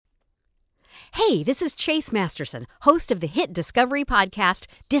Hey, this is Chase Masterson, host of the hit Discovery podcast,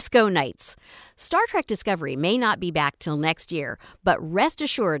 Disco Nights. Star Trek Discovery may not be back till next year, but rest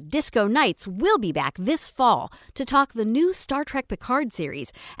assured Disco Nights will be back this fall to talk the new Star Trek Picard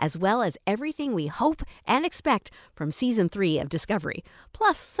series, as well as everything we hope and expect from Season 3 of Discovery,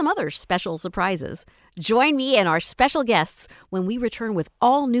 plus some other special surprises. Join me and our special guests when we return with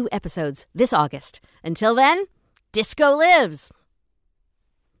all new episodes this August. Until then, Disco lives!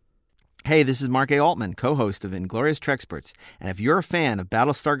 Hey, this is Mark A. Altman, co-host of Inglorious Treksperts, and if you're a fan of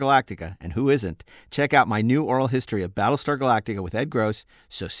Battlestar Galactica, and who isn't, check out my new oral history of Battlestar Galactica with Ed Gross,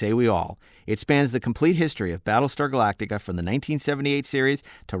 So Say We All. It spans the complete history of Battlestar Galactica from the 1978 series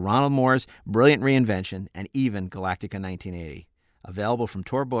to Ronald Moore's brilliant reinvention and even Galactica 1980. Available from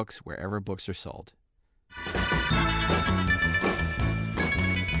Tor Books wherever books are sold.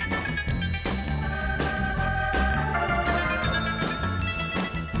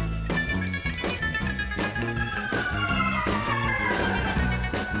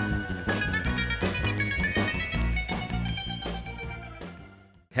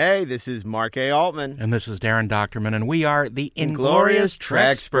 Hey, this is Mark A. Altman. And this is Darren Doctorman, and we are the Inglorious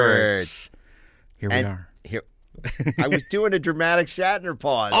Treksperts. Here we are. I was doing a dramatic Shatner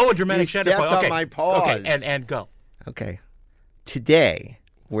pause. Oh, a dramatic Shatner pause. Okay. On my pause. Okay, and go. Okay. Today,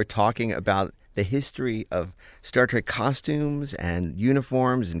 we're talking about the history of Star Trek costumes and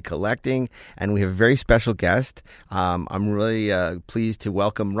uniforms and collecting, and we have a very special guest. I'm really pleased to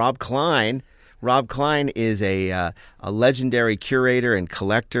welcome Rob KLEIN. Rob KLEIN is a legendary curator and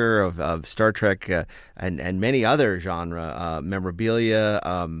collector of Star Trek and many other genre memorabilia,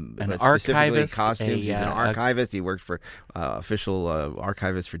 but specifically archivist, costumes. He's an archivist. He worked for official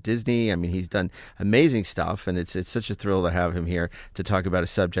archivist for Disney. I mean, he's done amazing stuff, and it's such a thrill to have him here to talk about a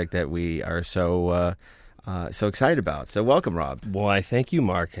subject that we are so excited about. So welcome, Rob. Well, I thank you,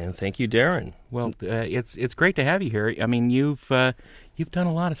 Mark, and thank you, Darren. Well, it's great to have you here. I mean, you've done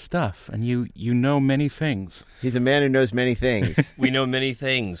a lot of stuff, and you know many things. He's a man who knows many things. We know many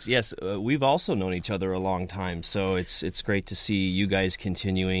things. Yes, we've also known each other a long time, so it's great to see you guys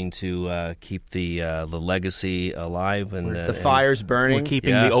continuing to keep the legacy alive and the fire's burning. We're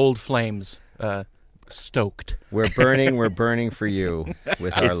keeping the old flames stoked. We're burning for you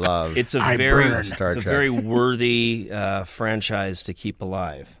with our love. It's a very worthy franchise to keep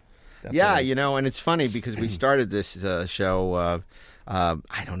alive. Definitely. Yeah, and it's funny because we started this show.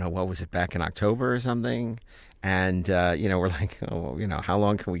 I don't know, what was it, back in October or something? And, we're like, how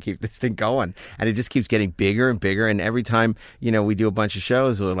long can we keep this thing going? And it just keeps getting bigger and bigger. And every time, we do a bunch of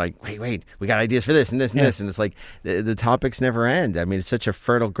shows, we're like, wait, we got ideas for this and this and this. And it's like the topics never end. I mean, it's such a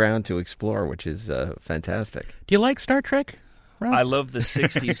fertile ground to explore, which is fantastic. Do you like Star Trek, Rob? I love the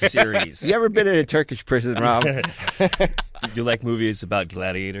 60s series. You ever been in a Turkish prison, Rob? You like movies about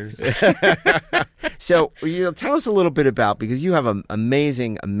gladiators? So, tell us a little bit about, because you have an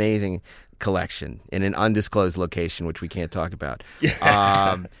amazing collection in an undisclosed location, which we can't talk about.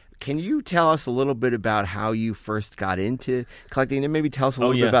 Can you tell us a little bit about how you first got into collecting, and maybe tell us a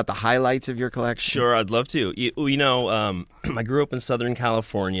little bit about the highlights of your collection? Sure, I'd love to. I grew up in Southern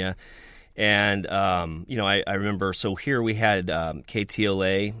California. And, I remember, so here we had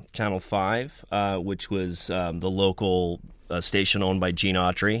KTLA Channel 5, which was the local station owned by Gene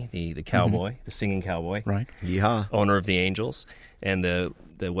Autry, the cowboy, the singing cowboy. Right. Yeah. Owner of the Angels and the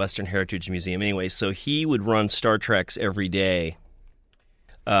Western Heritage Museum. Anyway, so he would run Star Treks every day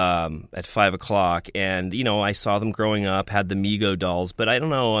at 5 o'clock. And, I saw them growing up, had the Mego dolls. But I don't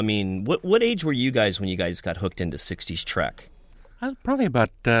know, I mean, what age were you guys when you guys got hooked into 60s Trek? I was probably about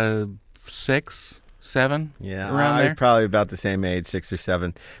 6, 7. Yeah, around I there. was probably about the same age, 6 or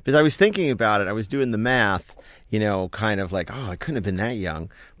 7. Because I was thinking about it. I was doing the math, kind of like, I couldn't have been that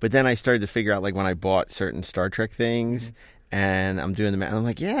young. But then I started to figure out, like, when I bought certain Star Trek things, and I'm doing the math, and I'm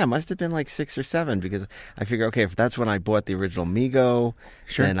like, yeah, it must have been like 6 or 7, because I figure, okay, if that's when I bought the original Mego,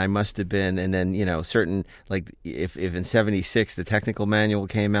 then I must have been, and then, certain, like, if in 76 the technical manual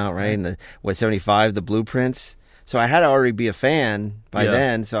came out, right, and 75, the blueprints. So I had to already be a fan by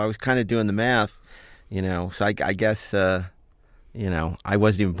then, so I was kind of doing the math, So I guess, I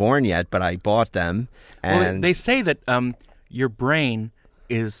wasn't even born yet, but I bought them. And Well, they say that your brain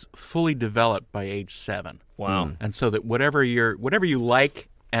is fully developed by age 7. Wow. And so that whatever you like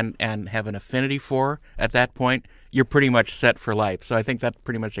and have an affinity for at that point, you're pretty much set for life. So I think that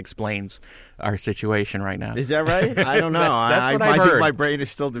pretty much explains our situation right now. Is that right? I don't know. That's what I've I think heard. my brain is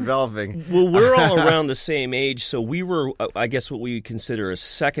still developing. Well, we're all around the same age, so we were, I guess, what we would consider a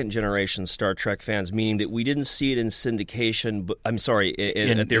second-generation Star Trek fans, meaning that we didn't see it in syndication. But I'm sorry,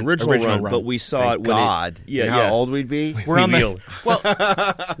 at the original run, but we saw it when God. it. You know how old we'd be? We're on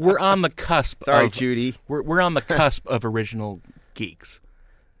the cusp. Sorry, Judy. We're on the cusp of original geeks.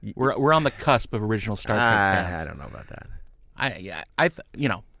 We're on the cusp of original Star Trek fans. I don't know about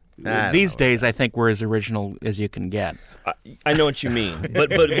that. These days I think we're as original as you can get. I know what you mean, but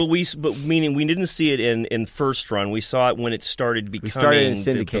meaning we didn't see it in first run. We saw it when it started becoming. We started in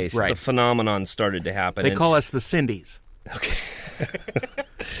syndication. The phenomenon started to happen. They call us the Cindies. Okay.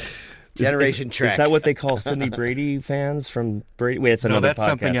 Generation Trek. Is that what they call Cindy Brady fans from Brady? Wait, it's another podcast. No, that's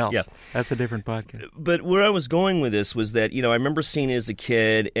something else. Yeah. That's a different podcast. But where I was going with this was that, I remember seeing it as a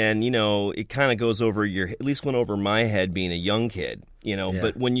kid, and, it kind of goes over at least went over my head being a young kid, Yeah.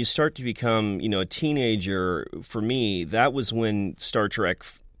 But when you start to become, a teenager, for me, that was when Star Trek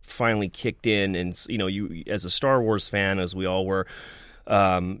finally kicked in, and, you, as a Star Wars fan, as we all were,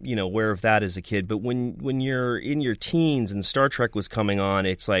 aware of that as a kid. But when you're in your teens and Star Trek was coming on,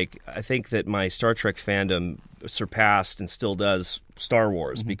 it's like, I think that my Star Trek fandom surpassed and still does Star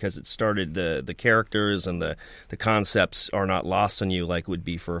Wars, because it started the characters and the concepts are not lost on you like would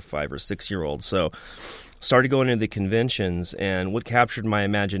be for a 5 or 6 year old. So started going into the conventions, and what captured my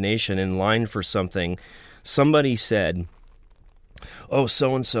imagination in line for something, somebody said, "Oh,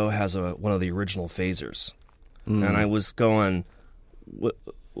 so-and-so has one of the original phasers." And I was going,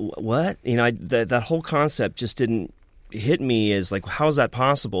 what? That whole concept just didn't hit me as like, how is that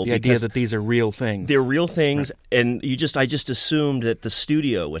possible? The idea that these are real things. They're real things, right. And I just assumed that the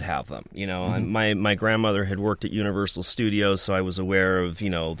studio would have them. My grandmother had worked at Universal Studios, so I was aware of,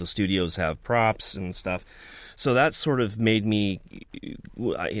 the studios have props and stuff. So that sort of made me,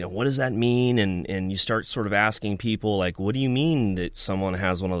 what does that mean? And you start sort of asking people, like, what do you mean that someone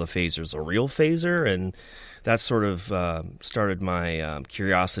has one of the phasers, a real phaser? And that sort of started my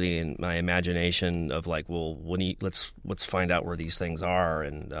curiosity and my imagination of like, well, let's find out where these things are.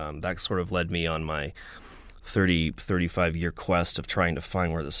 And that sort of led me on my 35-year quest of trying to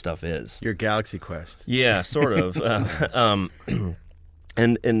find where this stuff is. Your galaxy quest. Yeah, sort of. And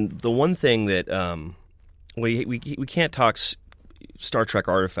the one thing that we can't talk Star Trek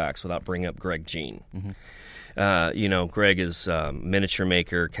artifacts without bringing up Greg Jean. Greg is miniature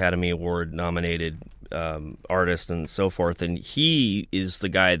maker, Academy Award nominated artist, and so forth, and he is the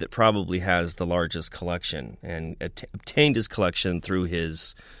guy that probably has the largest collection, and obtained his collection through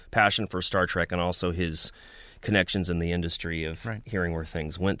his passion for Star Trek and also his connections in the industry of hearing where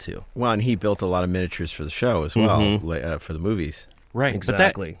things went to. Well, and he built a lot of miniatures for the show as well, for the movies. Right,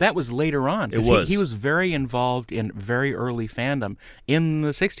 exactly. But that was later on. It was. He was very involved in very early fandom in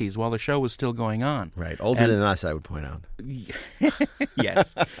the 60s while the show was still going on. Right, older than us, I would point out.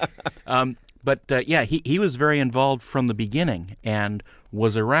 Yes. He was very involved from the beginning and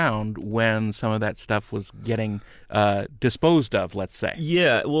was around when some of that stuff was getting disposed of, let's say.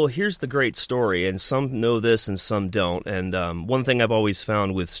 Yeah, well, here's the great story, and some know this and some don't. And one thing I've always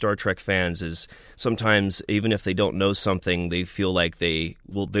found with Star Trek fans is sometimes, even if they don't know something, they feel like they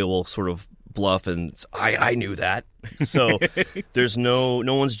will sort of bluff and I knew that. So there's no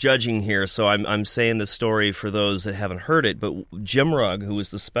one's judging here. So I'm saying the story for those that haven't heard it. But Jim Rugg, who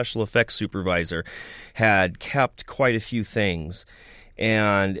was the special effects supervisor, had kept quite a few things.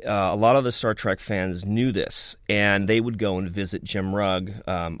 And a lot of the Star Trek fans knew this, and they would go and visit Jim Rugg.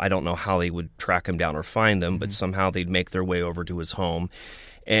 I don't know how they would track him down or find them, but somehow they'd make their way over to his home.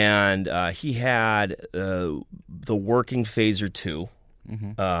 And he had the working Phaser 2.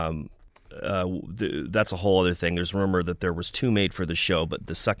 That's a whole other thing. There's rumor that there was 2 made for the show, but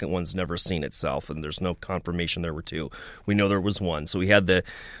the second one's never seen itself, and there's no confirmation there were 2. We know there was 1. So we had the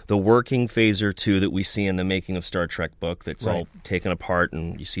working Phaser 2 that we see in the Making of Star Trek book that's all taken apart,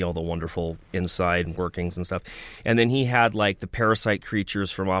 and you see all the wonderful inside and workings and stuff. And then he had like the parasite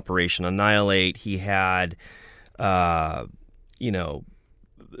creatures from Operation Annihilate. He had,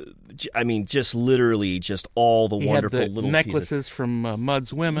 just literally just all the wonderful had the little necklaces pieces. from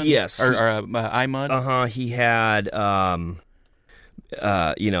Mudd's Women. Yes. Or iMud. He had, I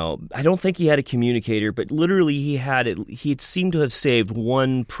don't think he had a communicator, but literally he'd seemed to have saved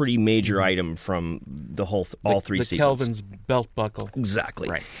one pretty major item from the whole, all 3 the seasons. Kelvin's belt buckle. Exactly.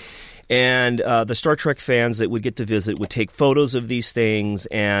 Right. And the Star Trek fans that would get to visit would take photos of these things.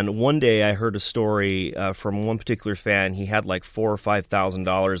 And one day I heard a story from one particular fan. He had like $4,000 or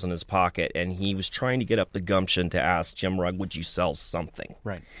 $5,000 in his pocket, and he was trying to get up the gumption to ask Jim Rugg, would you sell something?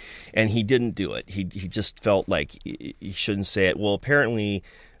 Right. And he didn't do it. He just felt like he shouldn't say it. Well, apparently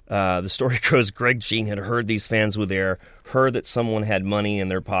the story goes Greg Gene had heard these fans were there, heard that someone had money in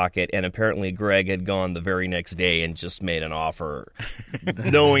their pocket, and apparently Greg had gone the very next day and just made an offer,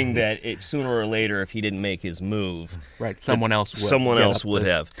 knowing that sooner or later, if he didn't make his move, right, someone else would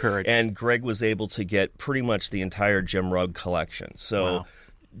have. Courage. And Greg was able to get pretty much the entire Jim Rugg collection. So wow.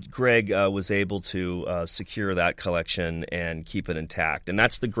 Greg was able to secure that collection and keep it intact. And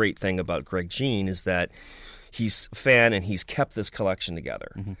that's the great thing about Greg Gene, is that he's a fan and he's kept this collection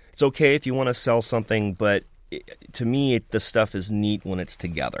together. Mm-hmm. It's okay if you want to sell something, but to me, the stuff is neat when it's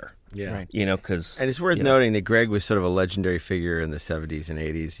together. Yeah. Right. You know, because... And it's worth noting that Greg was sort of a legendary figure in the 70s and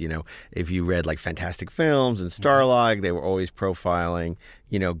 80s. You know, if you read like Fantastic Films and Starlog, they were always profiling,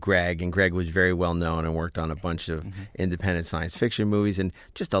 you know, Greg. And Greg was very well known and worked on a bunch of independent science fiction movies, and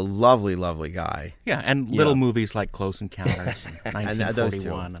just a lovely, lovely guy. Yeah, and little movies like Close Encounters in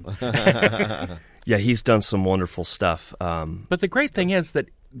 1941. Yeah, he's done some wonderful stuff. But the great thing is that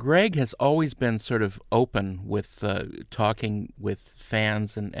Greg has always been sort of open with talking with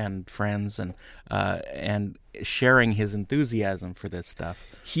fans and friends and sharing his enthusiasm for this stuff.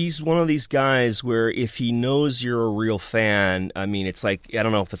 He's one of these guys where if he knows you're a real fan, I mean, it's like, I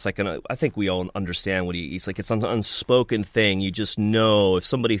don't know if it's like, I think we all understand what he's like. It's an unspoken thing. You just know if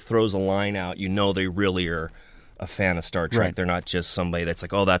somebody throws a line out, you know they really are a fan of Star Trek. Right. They're not just somebody that's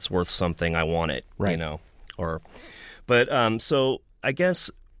like, oh, that's worth something, I want it, right. You know. But so I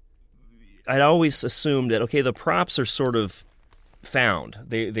guess I'd always assumed that, okay, the props are sort of found.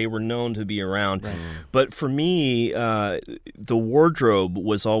 They were known to be around. Right. But for me, the wardrobe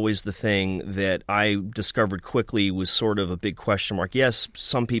was always the thing that I discovered quickly was sort of a big question mark. Yes,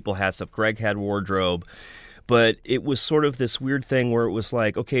 some people had stuff. Greg had wardrobe. But it was sort of this weird thing where it was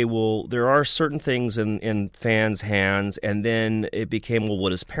like, okay, well, there are certain things in fans' hands, and then it became, well,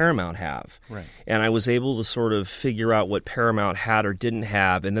 what does Paramount have? Right. And I was able to sort of figure out what Paramount had or didn't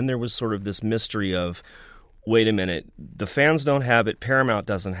have, and then there was sort of this mystery of, wait a minute, the fans don't have it, Paramount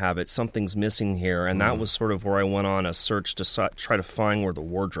doesn't have it, something's missing here, and that was sort of where I went on a search to try to find where the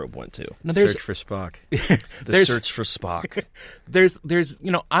wardrobe went to. Now, search for Spock. The search for Spock. There's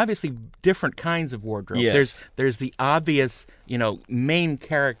obviously different kinds of wardrobe. Yes. There's the obvious, main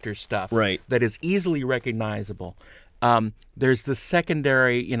character stuff, right, that is easily recognizable. There's the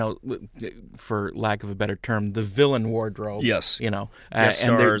secondary, for lack of a better term, the villain wardrobe. Yes. And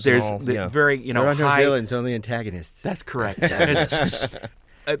stars there's and all, the very, there are no villains, only antagonists. That's correct.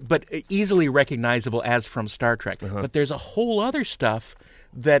 But easily recognizable as from Star Trek. But there's a whole other stuff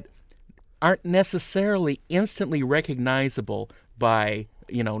that aren't necessarily instantly recognizable by,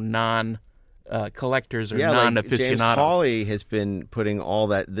 collectors or non-aficionados. James Cawley has been putting all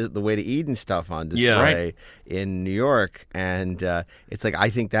that the Way to Eden stuff on display in New York, and it's like, I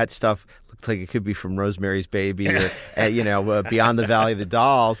think that stuff looks like it could be from Rosemary's Baby or Beyond the Valley of the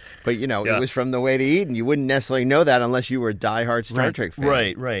Dolls, but it was from the Way to Eden. You wouldn't necessarily know that unless you were a diehard Star Trek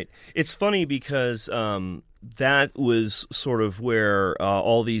fan. Right. It's funny because that was sort of where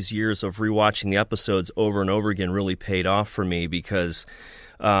all these years of rewatching the episodes over and over again really paid off for me, because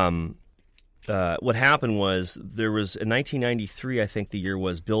what happened was there was in 1993, I think the year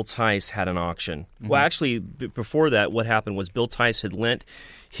was, Bill Theiss had an auction. Mm-hmm. Well, actually, before that, what happened was Bill Theiss had lent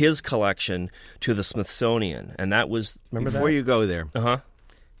his collection to the Smithsonian, and that was before you go there.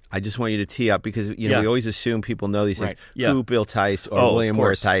 I just want you to tee up, because we always assume people know these things. Who Bill Theiss or William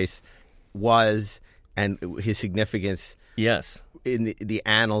Ware Theiss was, and his significance. Yes, in the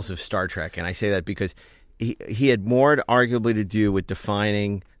annals of Star Trek, and I say that because he had more arguably to do with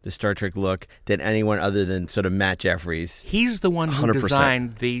defining the Star Trek look than anyone other than sort of Matt Jeffries. He's the one who 100%.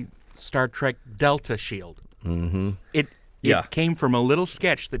 designed the Star Trek Delta shield. Mm-hmm. It came from a little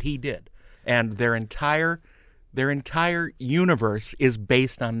sketch that he did, and their entire universe is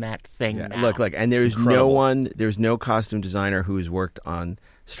based on that thing. Yeah, now. look, and there's no costume designer who's worked on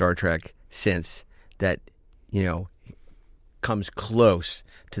Star Trek since that, comes close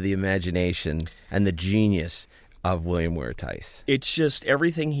to the imagination and the genius of William Ware Theiss. It's just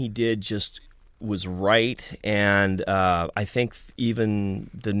everything he did just was right, and I think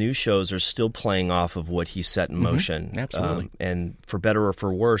even the new shows are still playing off of what he set in motion. Absolutely. And for better or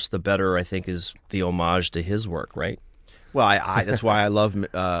for worse, the better, I think, is the homage to his work, right? Well, that's why I love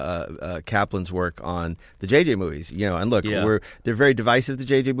Kaplan's work on the JJ movies. And look, they're very divisive, the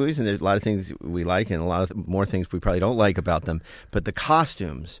JJ movies, and there's a lot of things we like and a lot of more things we probably don't like about them. But the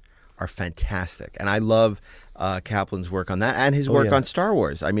costumes are fantastic, and I love Kaplan's work on that and his work on Star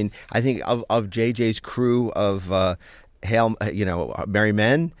Wars. I mean, I think of JJ's crew of Hail, Merry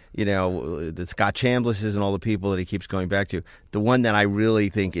Men, the Scott Chamblises and all the people that he keeps going back to. The one that I really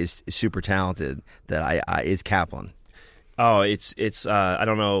think is super talented that is Kaplan. Oh, it's I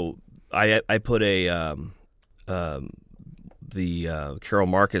don't know. I put the Carol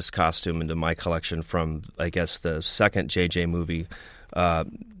Marcus costume into my collection from, I guess, the second JJ movie.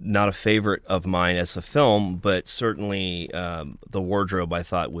 Not a favorite of mine as a film, but certainly the wardrobe I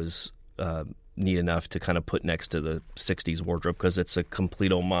thought was neat enough to kind of put next to the 60s wardrobe because it's a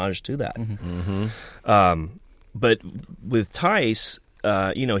complete homage to that. But with Theiss,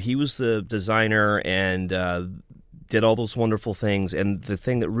 he was the designer and did all those wonderful things. And the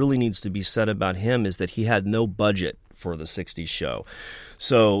thing that really needs to be said about him is that he had no budget for the 60s show.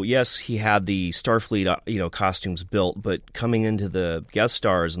 So, yes, he had the Starfleet, costumes built, but coming into the guest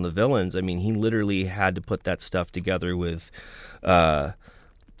stars and the villains, I mean, he literally had to put that stuff together with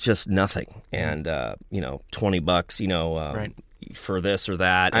just nothing. And, $20, right. For this or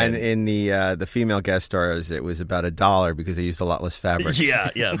that. And in the female guest stars, it was about $1 because they used a lot less fabric. Yeah.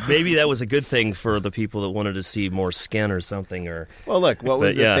 Maybe that was a good thing for the people that wanted to see more skin or something. Well, look, what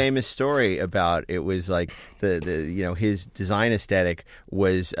was the famous story about? It was like his design aesthetic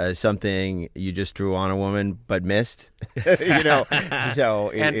was something you just drew on a woman but missed.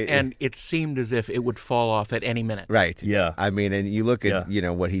 So and it seemed as if it would fall off at any minute. Right. Yeah. I mean, and you look at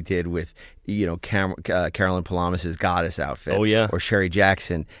what he did with Carolyn Palamas's goddess outfit. Oh yeah. Or Sherry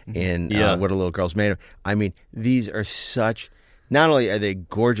Jackson in What a Little Girl's Made Of. I mean, these are such. Not only are they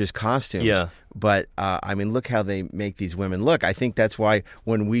gorgeous costumes, but look how they make these women look. I think that's why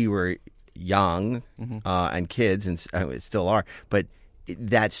when we were young and kids, and still are, but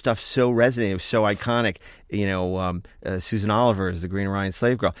that stuff so resonated, so iconic. Susan Oliver is the Green Orion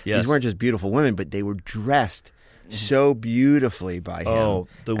slave girl. Yes. These weren't just beautiful women, but they were dressed so beautifully by him. Oh,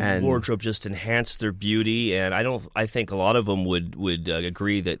 the wardrobe just enhanced their beauty, and I think a lot of them would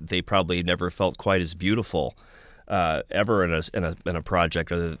agree that they probably never felt quite as beautiful ever in a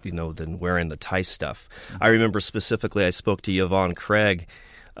project other than wearing the Theiss stuff. I remember specifically I spoke to Yvonne Craig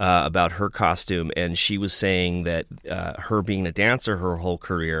about her costume, and she was saying that her being a dancer her whole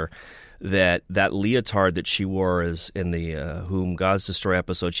career, that leotard that she wore is in the Whom Gods Destroy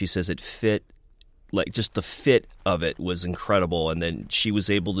episode, she says it fit. Like, just the fit of it was incredible, and then she was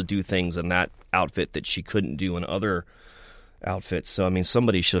able to do things in that outfit that she couldn't do in other outfits. So, I mean,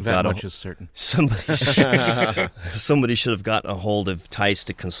 somebody should have much is certain. Somebody should have gotten a hold of Theiss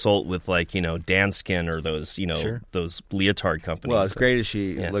to consult with, Danskin or those, those leotard companies. Well, as great as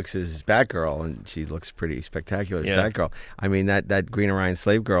she looks as Batgirl, and she looks pretty spectacular as Batgirl. I mean, that Green Orion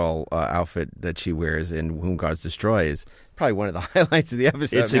slave girl outfit that she wears in Whom Gods Destroy is probably one of the highlights of the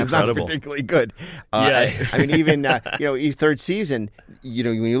episode. It's incredible. It's not particularly good. Even third season, when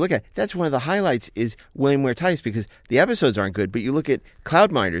you look at it, that's one of the highlights is William Ware Theiss, because the episodes aren't good, but you look at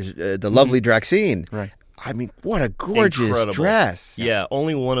Cloudminders, the lovely Draxine. Right. I mean, what a gorgeous dress. Yeah,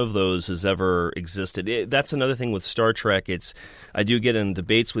 only one of those has ever existed. That's another thing with Star Trek. I do get in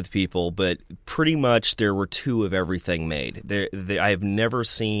debates with people, but pretty much there were two of everything made. I have never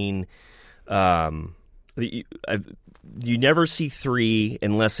seen... you never see three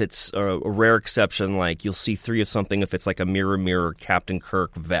unless it's a rare exception. Like, you'll see three of something if it's like a mirror Captain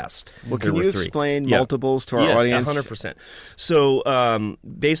Kirk vest. Well, can you explain multiples to our audience? Yes, 100%. So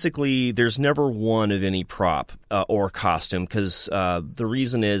basically, there's never one of any prop or costume, because the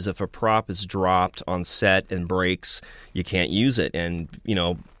reason is if a prop is dropped on set and breaks, you can't use it. And,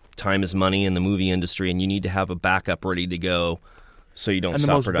 time is money in the movie industry, and you need to have a backup ready to go. So you don't stop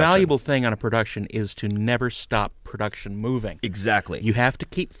production. And the most valuable thing on a production is to never stop production moving. Exactly. You have to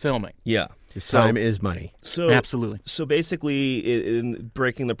keep filming. Yeah. Time is money. Absolutely. So basically, in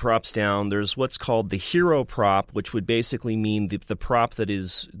breaking the props down, there's what's called the hero prop, which would basically mean the prop that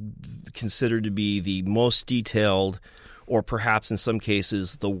is considered to be the most detailed, or perhaps in some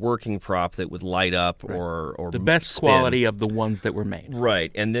cases the working prop that would light up or the best spin. Quality of the ones that were made.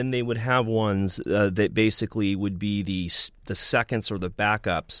 Right, and then they would have ones that basically would be the seconds or the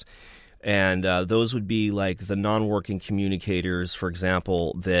backups, and those would be like the non-working communicators, for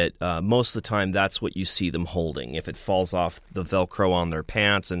example, that most of the time that's what you see them holding. If it falls off the Velcro on their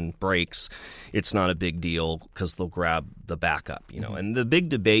pants and breaks, it's not a big deal because they'll grab the backup. And the big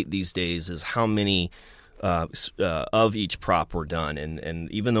debate these days is how many of each prop were done,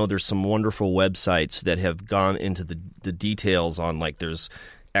 and even though there's some wonderful websites that have gone into the details on, like, there's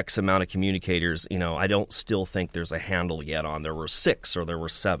X amount of communicators, I don't still think there's a handle yet on there were 6 or there were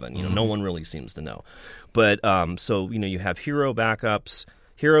 7. No one really seems to know. But so you have hero backups,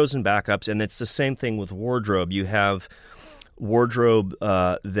 heroes and backups, and it's the same thing with wardrobe. You have wardrobe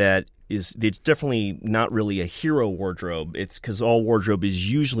that it's definitely not really a hero wardrobe. It's because all wardrobe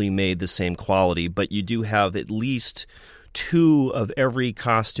is usually made the same quality, but you do have at least 2 of every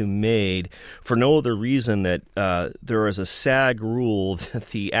costume made for no other reason that there is a SAG rule that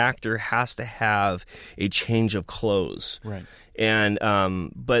the actor has to have a change of clothes. Right. And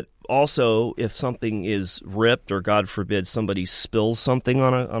but also, if something is ripped, or God forbid, somebody spills something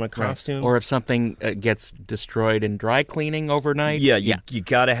on a costume, right. Or if something gets destroyed in dry cleaning overnight, you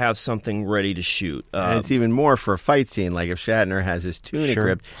got to have something ready to shoot. And it's even more for a fight scene. Like if Shatner has his tunic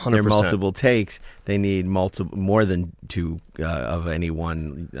ripped, there are multiple takes. They need more than 2 of any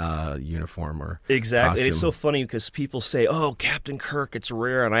one uniform or exactly. costume. And it's so funny because people say, "Oh, Captain Kirk, it's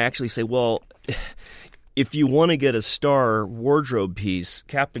rare," and I actually say, "Well." If you want to get a star wardrobe piece,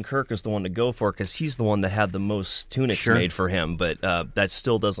 Captain Kirk is the one to go for because he's the one that had the most tunics made for him. But that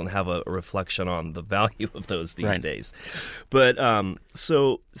still doesn't have a reflection on the value of those these days. But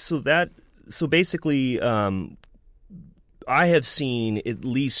so basically, I have seen at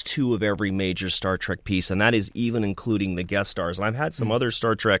least 2 of every major Star Trek piece, and that is even including the guest stars. And I've had some other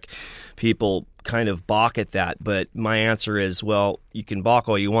Star Trek people kind of balk at that, but my answer is, well, you can balk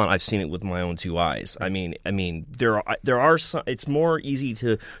all you want. I've seen it with my own 2 eyes. I mean, there are some. It's more easy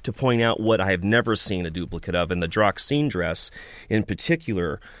to point out what I have never seen a duplicate of, and the Droxine dress in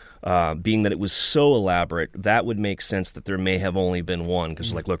particular. Being that it was so elaborate, that would make sense that there may have only been one,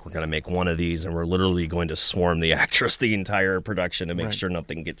 because like, look, we're going to make one of these, and we're literally going to swarm the actress the entire production to make sure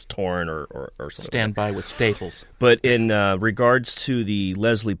nothing gets torn or something. Stand by with staples. But in regards to the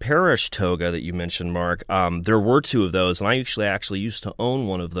Leslie Parrish toga that you mentioned, Mark, there were 2 of those, and I actually used to own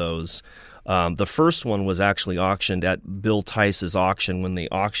one of those. The first one was actually auctioned at Bill Theiss's auction when they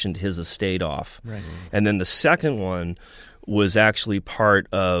auctioned his estate off. Right. And then the second one was actually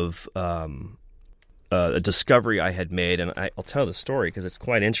part of a discovery I had made, and I'll tell the story because it's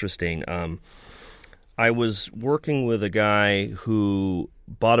quite interesting. I was working with a guy who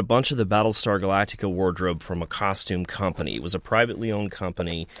bought a bunch of the Battlestar Galactica wardrobe from a costume company. It was a privately owned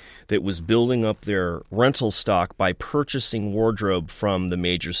company that was building up their rental stock by purchasing wardrobe from the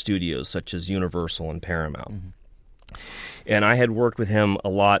major studios such as Universal and Paramount. Mm-hmm. And I had worked with him a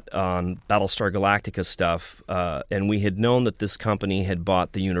lot on Battlestar Galactica stuff, and we had known that this company had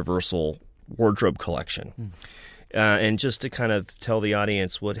bought the Universal wardrobe collection. And just to kind of tell the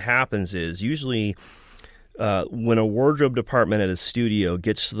audience, what happens is usually when a wardrobe department at a studio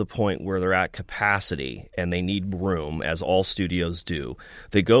gets to the point where they're at capacity and they need room, as all studios do,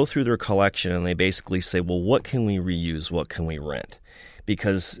 they go through their collection and they basically say, well, what can we reuse? What can we rent?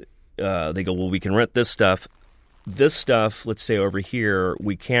 Because they go, well, we can rent this stuff. This stuff, let's say over here,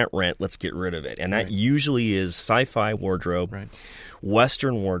 we can't rent. Let's get rid of it. And that usually is sci-fi wardrobe,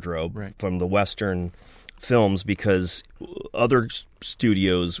 Western wardrobe from the Western films, because other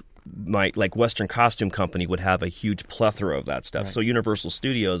studios might, like Western Costume Company, would have a huge plethora of that stuff. So Universal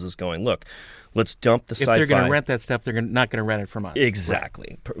Studios is going, look, let's dump the sci-fi. If they're going to rent that stuff, they're not going to rent it from us.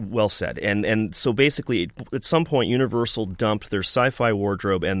 Exactly. Well said. And so basically, at some point, Universal dumped their sci-fi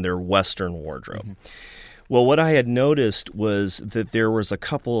wardrobe and their Western wardrobe. Mm-hmm. Well, what I had noticed was that there was a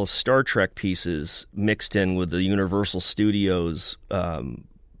couple of Star Trek pieces mixed in with the Universal Studios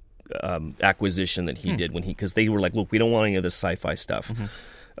acquisition that he did because they were like, look, we don't want any of this sci-fi stuff.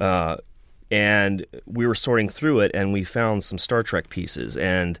 Mm-hmm. And we were sorting through it, and we found some Star Trek pieces.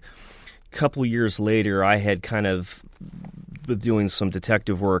 And a couple years later, I had kind of, with doing some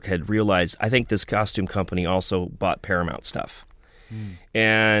detective work, had realized I think this costume company also bought Paramount stuff.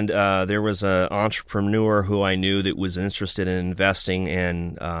 And there was an entrepreneur who I knew that was interested in investing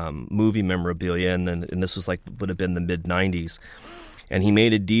in movie memorabilia, and this was would have been the mid-'90s. And he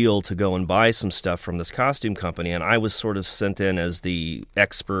made a deal to go and buy some stuff from this costume company, and I was sort of sent in as the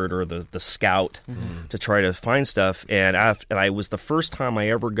expert or the scout to try to find stuff. And I was the first time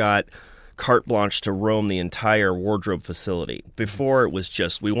I ever got carte blanche to roam the entire wardrobe facility. Before, it was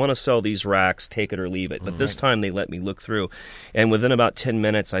just, we want to sell these racks, take it or leave it. But this time they let me look through. And within about 10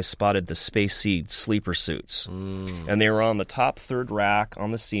 minutes, I spotted the Space Seed sleeper suits. And they were on the top third rack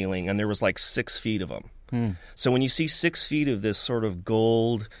on the ceiling, and there was 6 feet of them. So when you see 6 feet of this sort of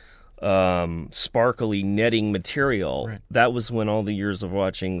gold, sparkly netting material, that was when all the years of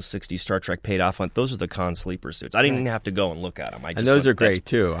watching 60 Star Trek paid off. Those are the Khan sleeper suits. I didn't even have to go and look at them. And those are great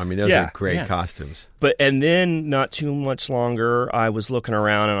too. I mean, those are great costumes. And then not too much longer, I was looking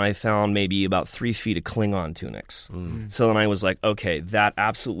around and I found maybe about 3 feet of Klingon tunics. So then I was like, okay, that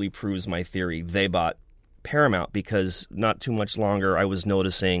absolutely proves my theory. They bought Paramount, because not too much longer I was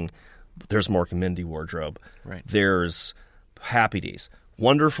noticing there's Mork and Mindy wardrobe. There's Happy Days.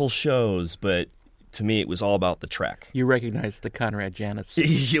 wonderful shows, but to me, it was all about the Trek. You recognize the Conrad Janis.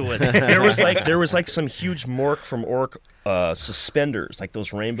 There was like some huge Mork from Ork suspenders, like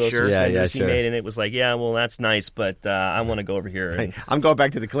those rainbow suspenders he made, and it was like, yeah, well, that's nice, but I want to go over here. And I'm going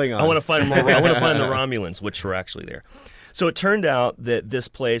back to the Klingons. I want to find more. I want to find the Romulans, which were actually there. So it turned out that this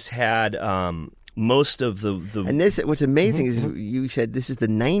place had most of the and this. What's amazing is you said this is the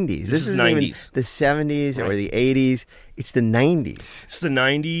 90s. This is 90s, the 70s or the 80s. It's the 90s. It's the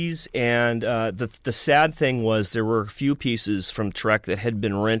 90s, and the sad thing was there were a few pieces from Trek that had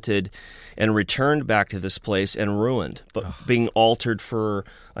been rented and returned back to this place and ruined, but being altered for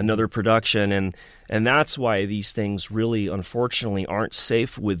another production, and that's why these things really, unfortunately, aren't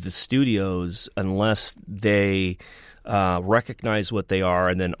safe with the studios unless they recognize what they are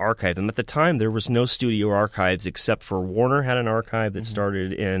and then archive them. At the time, there was no studio archives except for Warner had an archive that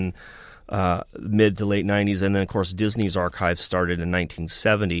started in mid to late 90s, and then, of course, Disney's archive started in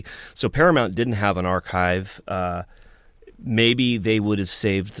 1970. So Paramount didn't have an archive. Maybe they would have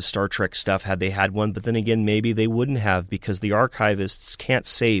saved the Star Trek stuff had they had one, but then again, maybe they wouldn't have because the archivists can't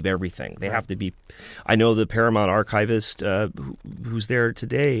save everything. They have to be... I know the Paramount archivist who's there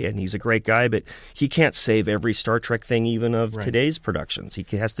today, and he's a great guy, but he can't save every Star Trek thing even of today's productions. He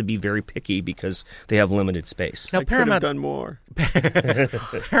has to be very picky because they have limited space. Now, Paramount could have done more.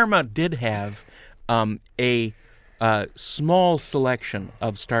 Paramount did have a small selection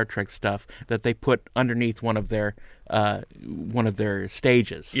of Star Trek stuff that they put underneath one of their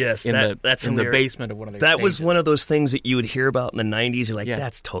stages. Yes, that's in the basement of one of their stages. That was one of those things that you would hear about in the 90s. You're like,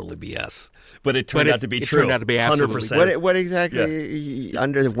 that's totally BS. But it turned out to be true. It turned out to be absolutely 100%. What exactly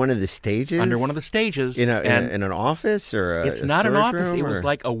under one of the stages? Under one of the stages. In an office or it's not an office. Room, it was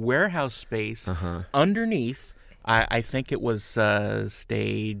like a warehouse space underneath. I think it was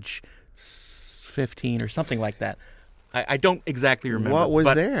stage 15 or something like that. I don't exactly remember. What was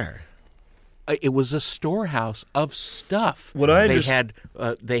there? It was a storehouse of stuff.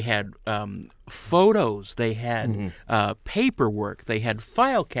 They had photos. They had paperwork. They had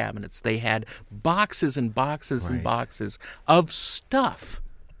file cabinets. They had boxes and boxes and boxes of stuff.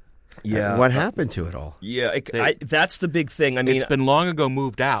 Yeah. What happened to it all? Yeah, that's the big thing. I mean, it's been long ago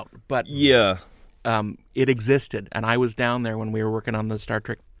moved out, but it existed, and I was down there when we were working on the Star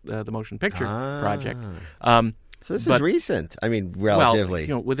Trek the motion picture project. So this is recent. I mean, relatively.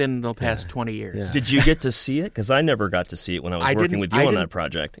 Well, within the past 20 years. Yeah. Did you get to see it? Because I never got to see it when I was working with you on that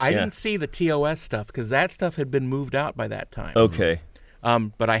project. I didn't see the TOS stuff because that stuff had been moved out by that time. Okay.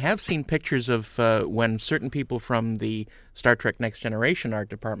 But I have seen pictures of when certain people from the Star Trek Next Generation art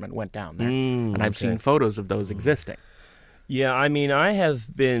department went down there. And I've seen photos of those existing. Yeah, I mean, I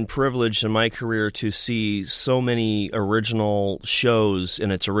have been privileged in my career to see so many original shows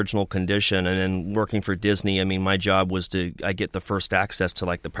in its original condition, and then working for Disney, I mean, my job was I get the first access to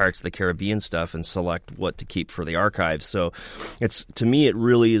like the Pirates of the Caribbean stuff and select what to keep for the archives. So to me, it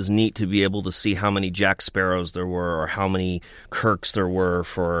really is neat to be able to see how many Jack Sparrows there were or how many Kirks there were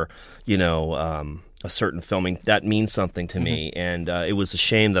for, a certain filming. That means something to me, and it was a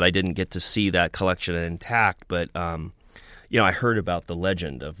shame that I didn't get to see that collection intact, but... I heard about the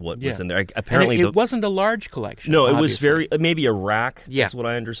legend of what was in there. Apparently, it wasn't a large collection. No, it was maybe a rack. Yeah. Is what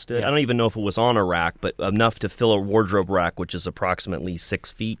I understood. Yeah. I don't even know if it was on a rack, but enough to fill a wardrobe rack, which is approximately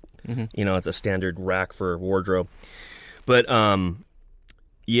 6 feet. It's a standard rack for wardrobe. But not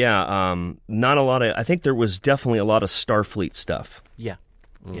a lot of. I think there was definitely a lot of Starfleet stuff. Yeah.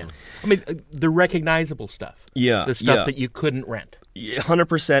 Yeah. I mean, the recognizable stuff. Yeah. The stuff that you couldn't rent.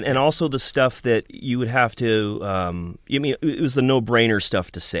 100%, and also the stuff that you would have to. It was the no-brainer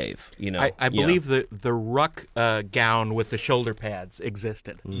stuff to save. I believe the ruck gown with the shoulder pads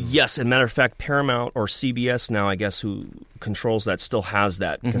existed. Yes, as a matter of fact, Paramount or CBS now, I guess, who controls that, still has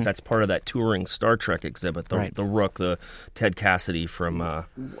that because that's part of that touring Star Trek exhibit. The Rook, the Ted Cassidy from of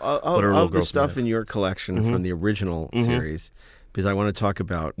the stuff in your collection from the original series. Because I want to talk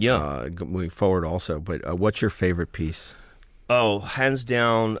about moving forward also. But what's your favorite piece? Oh, hands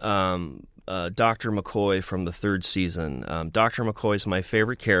down, Dr. McCoy from the third season. Dr. McCoy is my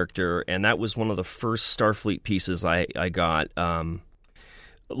favorite character, and that was one of the first Starfleet pieces I got. A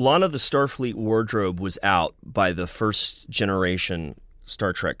lot of the Starfleet wardrobe was out by the first generation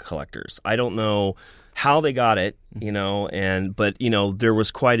Star Trek collectors. I don't know how they got it, but there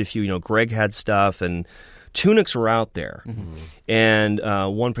was quite a few. Greg had stuff, and tunics were out there. And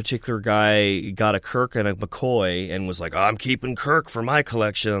one particular guy got a Kirk and a McCoy and was like, I'm keeping Kirk for my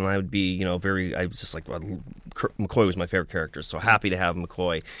collection. And I would be, I was just like, well, McCoy was my favorite character, so happy to have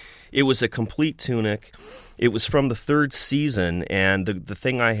McCoy. It was a complete tunic. It was from the third season, and the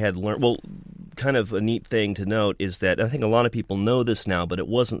thing I had learned, kind of a neat thing to note is that I think a lot of people know this now, but it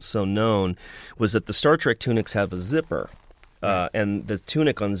wasn't so known, was that the Star Trek tunics have a zipper. And the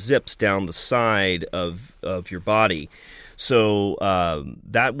tunic unzips down the side of your body. So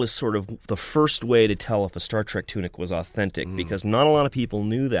that was sort of the first way to tell if a Star Trek tunic was authentic, because not a lot of people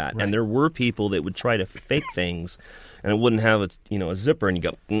knew that. Right. And there were people that would try to fake things, and it wouldn't have a zipper, and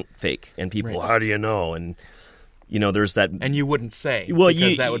you go, fake. And people, how do you know? And there's that, and you wouldn't say,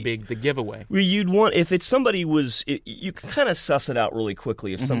 because that would be the giveaway. Well, you'd want, if it's somebody you can kind of suss it out really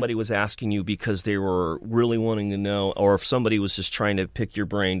quickly if somebody was asking you because they were really wanting to know, or if somebody was just trying to pick your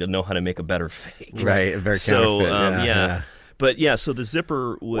brain to know how to make a better fake. Right, a very counterfeit. Yeah. But so the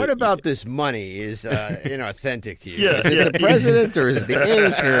zipper would... What about this money is authentic to you? Is it the president, or is it the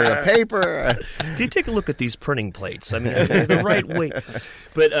ink, or the paper? Can you take a look at these printing plates? I mean, they're the right weight.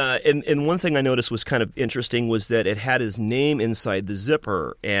 But and one thing I noticed was kind of interesting was that it had his name inside the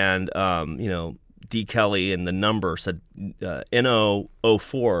zipper, and D. Kelly and the number said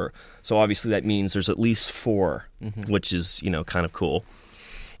NO04. So obviously that means there's at least 4, which is kind of cool.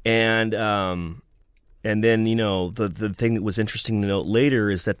 And then, the thing that was interesting to note later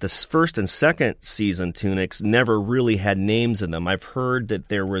is that the first and second season tunics never really had names in them. I've heard that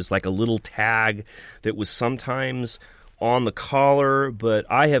there was like a little tag that was sometimes on the collar, but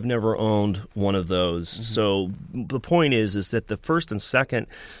I have never owned one of those. So the point is that the first and second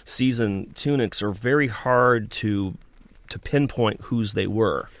season tunics are very hard to pinpoint whose they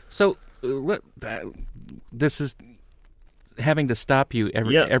were. So this is... having to stop you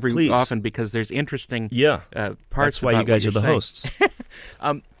every often because there's interesting parts. That's why you guys are the hosts.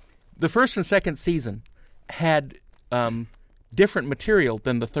 The first and second season had different material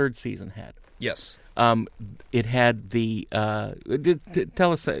than the third season had. Yes. It had the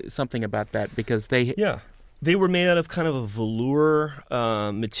tell us something about that, because they were made out of kind of a velour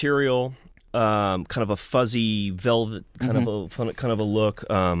material. Kind of a fuzzy velvet kind of a look,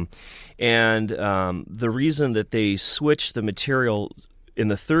 and the reason that they switched the material in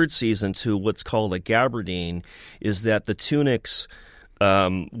the third season to what's called a gabardine is that the tunics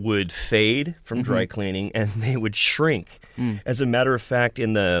would fade from dry cleaning and they would shrink. As a matter of fact,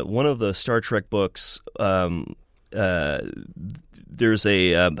 in one of the Star Trek books, there's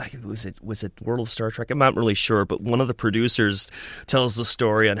a was it World of Star Trek? I'm not really sure, but one of the producers tells the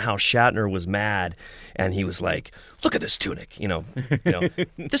story on how Shatner was mad, and he was like, "Look at this tunic,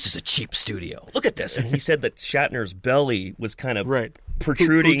 this is a cheap studio. Look at this." And he said that Shatner's belly was kind of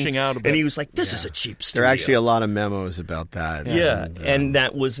protruding out a bit. And he was like, "This is a cheap studio." There are actually a lot of memos about that. And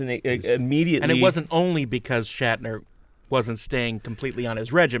that was immediately, and it wasn't only because Shatner wasn't staying completely on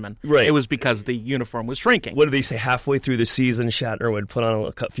his regimen. Right. It was because the uniform was shrinking. What did they say? Halfway through the season, Shatner would put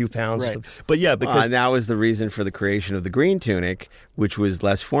on a few pounds or something. But because... and that was the reason for the creation of the green tunic, which was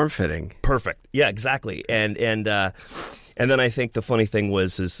less form-fitting. Perfect. Yeah, exactly. And then I think the funny thing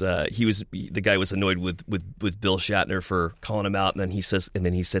was the guy was annoyed with Bill Shatner for calling him out, and then he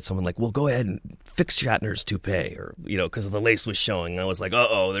said something like, "Well, go ahead and fix Shatner's toupee," or because the lace was showing. And I was like,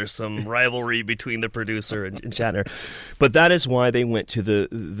 there's some rivalry between the producer and Shatner. But that is why they went to the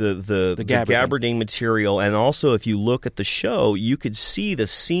gabardine material. And also, if you look at the show, you could see the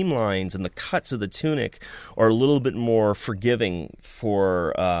seam lines and the cuts of the tunic are a little bit more forgiving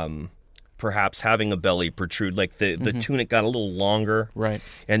for perhaps having a belly protrude. Like the tunic got a little longer, right?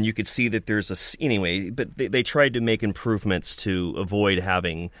 And you could see that there's anyway. But they tried to make improvements to avoid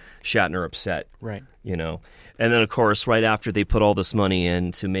having Shatner upset, right? And then of course, right after they put all this money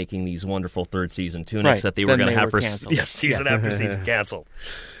into making these wonderful third season tunics that they were going to have for season after season canceled.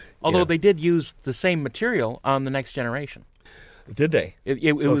 Although they did use the same material on the Next Generation. Did they?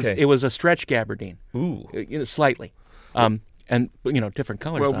 It was a stretch gabardine. Ooh, slightly. And different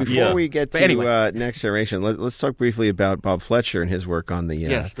colors. Well, before we get to Next Generation, let's talk briefly about Bob Fletcher and his work on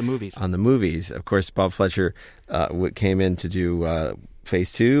the movies. On the movies, of course, Bob Fletcher came in to do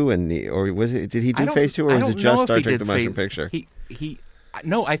Phase 2, did he do Phase 2, or was it just Star Trek: The Motion Picture?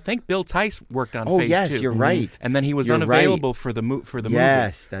 No, I think Bill Theiss worked on Phase 2. Oh, yes, you're right. And then he was unavailable for the movie.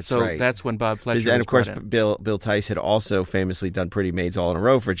 Yes, that's right. So that's when Bob Fletcher and of course, Bill Theiss had also famously done Pretty Maids All in a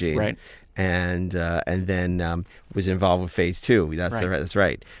Row for Gene. Right. And then was involved with Phase 2. That's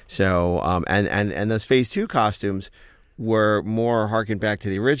right. So and those Phase 2 costumes were more harkened back to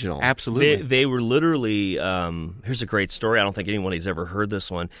the original. Absolutely. They were literally, here's a great story. I don't think anybody's ever heard this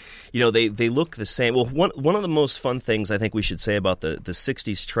one. They look the same. Well, one of the most fun things I think we should say about the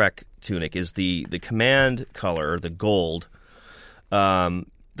 60s Trek tunic is the command color, the gold.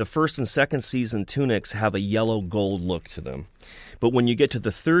 The the first and second season tunics have a yellow gold look to them. But when you get to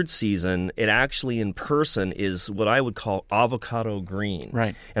the third season, it actually in person is what I would call avocado green.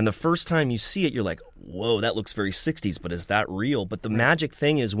 Right. And the first time you see it, you're like, whoa, that looks very 60s, but is that real? But the magic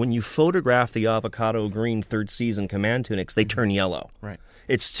thing is when you photograph the avocado green third season command tunics, they turn yellow. Right.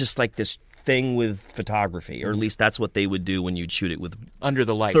 It's just like this thing with photography, or at least that's what they would do when you'd shoot it with under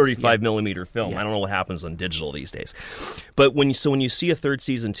the lights, 35 millimeter film. Yeah. I don't know what happens on digital these days, but when you see a third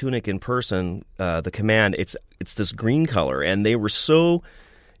season tunic in person, the command, it's this green color, and they were so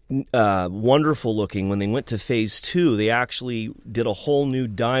wonderful looking. When they went to phase 2, they actually did a whole new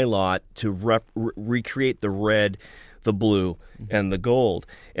dye lot to recreate the red, the blue, and the gold.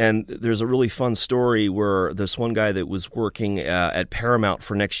 And there's a really fun story where this one guy that was working at Paramount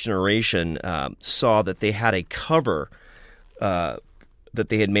for Next Generation saw that they had a cover that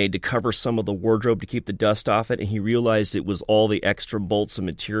they had made to cover some of the wardrobe to keep the dust off it, and he realized it was all the extra bolts of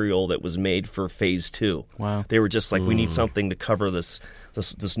material that was made for phase 2. Wow. They were just like, we need something to cover this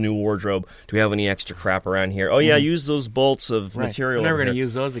new wardrobe. Do we have any extra crap around here? Oh, yeah, use those bolts of material. We're never going to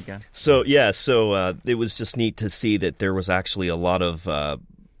use those again. So, it was just neat to see that there was actually a lot of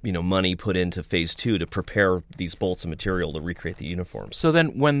money put into phase 2 to prepare these bolts of material to recreate the uniforms. So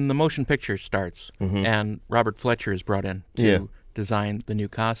then when the motion picture starts and Robert Fletcher is brought in to design the new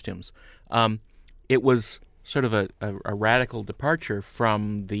costumes, it was sort of a radical departure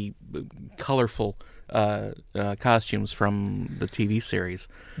from the colorful costumes from the TV series.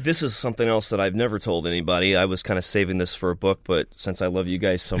 This is something else that I've never told anybody. I was kind of saving this for a book, but since I love you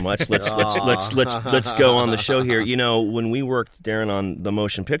guys so much, let's go on the show here. When we worked, Darren, on the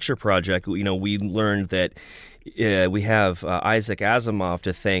motion picture project, we learned that we have Isaac Asimov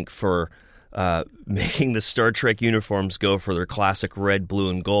to thank for making the Star Trek uniforms go for their classic red, blue,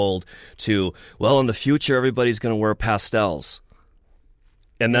 and gold to, in the future everybody's going to wear pastels.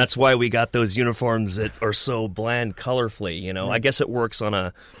 And that's why we got those uniforms that are so bland colorfully, I guess it works on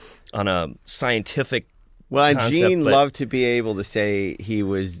a scientific Well, and concept, Gene but... loved to be able to say he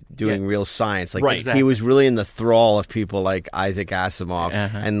was doing real science. Like, right. He Exactly. was really in the thrall of people like Isaac Asimov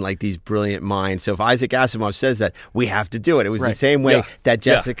and like these brilliant minds. So if Isaac Asimov says that, we have to do it. It was the same way that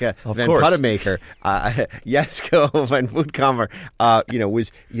Jessica Van Puttermaker, Jesko Van Voetkammer,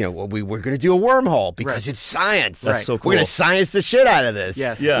 was, we were going to do a wormhole because it's science. That's so cool. We're going to science the shit out of this.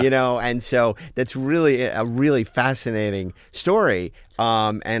 Yes. Yeah. And so that's really a really fascinating story.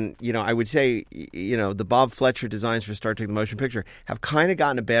 I would say, the Bob Fletcher designs for Star Trek The Motion Picture have kind of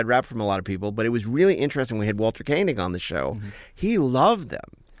gotten a bad rap from a lot of people, but it was really interesting. We had Walter Koenig on the show. Mm-hmm. He loved them.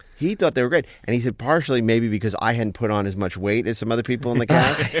 He thought they were great. And he said partially maybe because I hadn't put on as much weight as some other people in the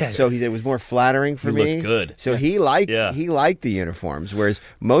cast. So he said it was more flattering for me. Looked good. So he liked the uniforms, whereas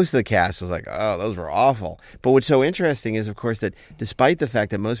most of the cast was like, oh, those were awful. But what's so interesting is, of course, that despite the fact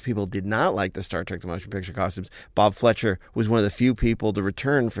that most people did not like the Star Trek The Motion Picture costumes, Bob Fletcher was one of the few people to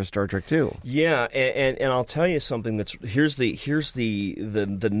return for Star Trek 2. Yeah, and I'll tell you something here's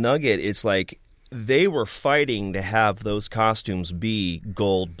the nugget. It's like, they were fighting to have those costumes be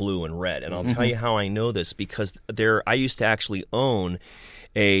gold, blue, and red. And I'll tell you how I know this, because I used to actually own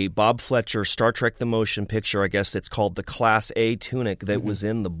a Bob Fletcher Star Trek The Motion Picture, I guess it's called the Class A tunic, that was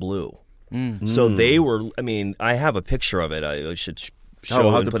in the blue. So they were, I have a picture of it. I should show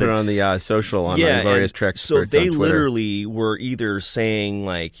I'll have to put it on the social on various Treksperts so they on Twitter. literally were either saying,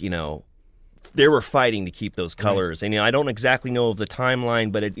 like, they were fighting to keep those colors. And I don't exactly know of the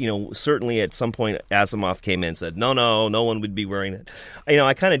timeline, but certainly at some point Asimov came in and said, no one would be wearing it.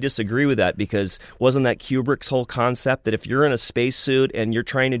 I kind of disagree with that, because wasn't that Kubrick's whole concept that if you're in a spacesuit and you're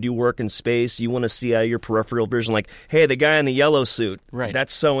trying to do work in space, you want to see out of your peripheral vision, like, hey, the guy in the yellow suit,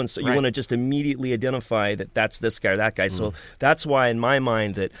 that's so-and-so. You want to just immediately identify that that's this guy or that guy. So that's why in my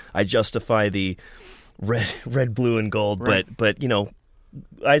mind that I justify the red, blue, and gold. But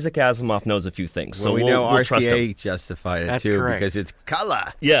Isaac Asimov knows a few things, so we know we'll trust him. RCA justified it too, correct. because it's color.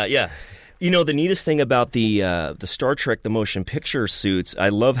 Yeah. The neatest thing about the Star Trek The Motion Picture suits, I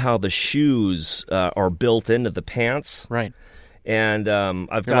love how the shoes are built into the pants. Right. And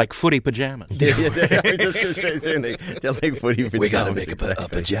They're like footy pajamas. They're like footy pajamas. We got to make a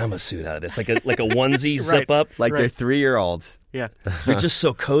pajama suit out of this, like a onesie zip up, like they're 3-year-olds. Yeah. You're just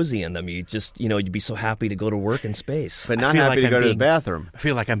so cozy in them. You just, you'd be so happy to go to work in space. But not happy to go to the bathroom. I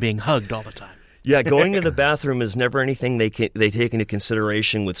feel like I'm being hugged all the time. Yeah, going to the bathroom is never anything they take into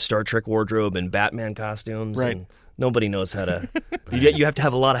consideration with Star Trek wardrobe and Batman costumes. Right. And nobody knows how to. You have to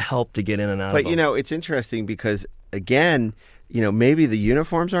have a lot of help to get in and out of them. But, it's interesting because, again, maybe the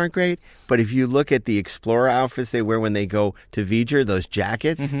uniforms aren't great, but if you look at the explorer outfits they wear when they go to V'ger, those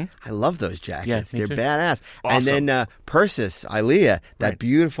jackets, I love those jackets. Yeah, They're badass. Awesome. And then Persis, Ilea, that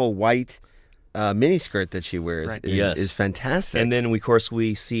beautiful white miniskirt that she wears is fantastic. And then, of course,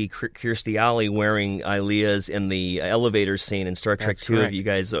 we see Kirstie Alley wearing Ilea's in the elevator scene in Star Trek 2. Have you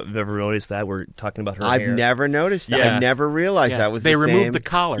guys ever noticed that? We're talking about her hair. I've never noticed that. Yeah. I never realized that was they the same. removed the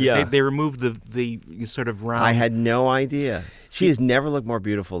collar. Yeah. They removed the sort of round. I had no idea. She has never looked more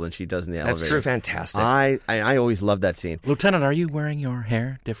beautiful than she does in the elevator. That's true. Fantastic. I always love that scene. Lieutenant, are you wearing your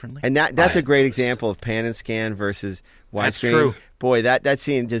hair differently? And that's a great example of pan and scan versus widescreen. That's true. Boy, that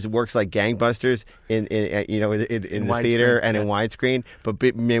scene just works like gangbusters in the theater and in widescreen. But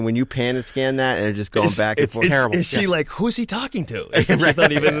man, when you pan and scan that and they're just going back and forth, terrible. Is she like, who's he talking to? It's she's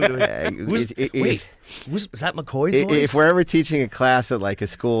not even. Is that McCoy's voice? If we're ever teaching a class at like a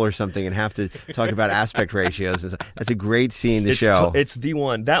school or something and have to talk about aspect ratios, that's a great scene to show. It's the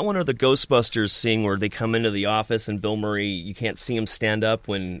one. That one or the Ghostbusters scene where they come into the office and Bill Murray, you can't see him stand up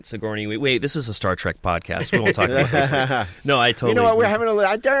when Sigourney. Wait, this is a Star Trek podcast. We won't talk about Ghostbusters. No, I totally. You know what?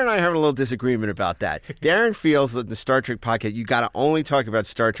 Darren and I are having a little disagreement about that. Darren feels that the Star Trek podcast, you got to only talk about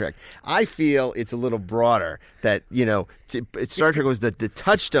Star Trek. I feel it's a little broader. That Star Trek was the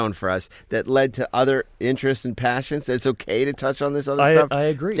touchstone for us that led to other interests and passions. It's okay to touch on this other stuff. I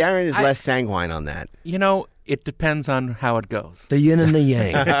agree. Darren is less sanguine on that. It depends on how it goes. The yin and the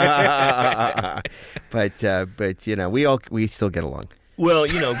yang. But we still get along. Well,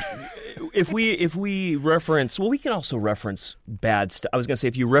 if we reference, we can also reference bad stuff. I was going to say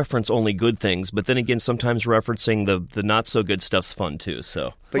if you reference only good things, but then again, sometimes referencing the not so good stuff's fun too.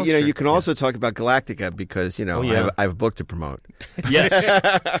 So, but you can also talk about Galactica because I have a book to promote. Yes,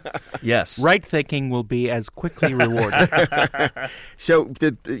 yes. Right thinking will be as quickly rewarded. So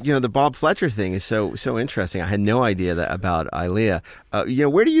the Bob Fletcher thing is so interesting. I had no idea about Ilea.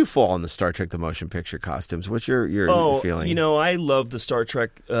 Where do you fall on the Star Trek the Motion Picture costumes? What's your feeling? I love the Star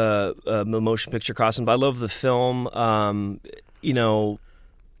Trek the motion picture costumes. I love the film. How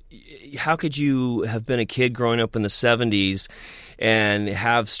could you have been a kid growing up in the 70s and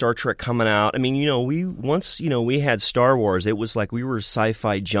have Star Trek coming out? I mean, we had Star Wars. It was like we were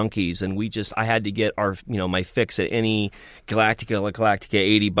sci-fi junkies, and I had to get my fix at any Galactica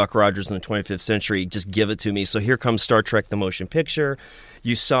 80, Buck Rogers in the 25th century. Just give it to me. So here comes Star Trek the motion picture.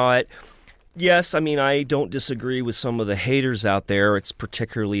 You saw it. Yes, I mean, I don't disagree with some of the haters out there. It's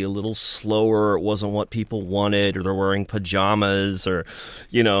particularly a little slower. It wasn't what people wanted, or they're wearing pajamas, or,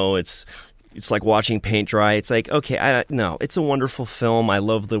 it's like watching paint dry. It's like, okay, no, it's a wonderful film. I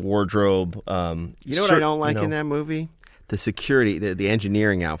love the wardrobe. What I don't like in that movie? The security, the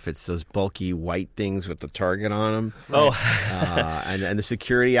engineering outfits, those bulky white things with the target on them. Oh. And the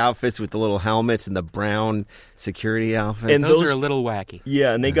security outfits with the little helmets and the brown security outfits. And those are a little wacky.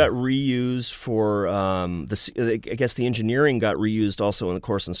 Yeah, and they got reused for, I guess the engineering got reused also, in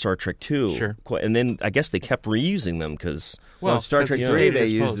Star Trek 2. Sure. And then I guess they kept reusing them because... Well, Star Trek 3, they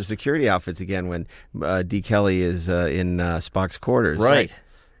used the security outfits again when D. Kelly is in Spock's quarters. Right.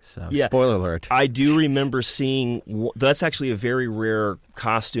 So, spoiler alert. I do remember seeing... That's actually a very rare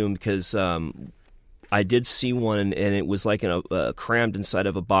costume because I did see one, and it was like crammed inside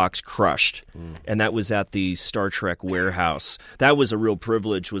of a box, crushed. And that was at the Star Trek warehouse. That was a real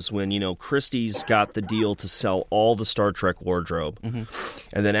privilege, was when, Christie's got the deal to sell all the Star Trek wardrobe. Mm-hmm.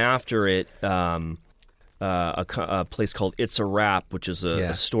 And then after it... a place called It's a Wrap, which is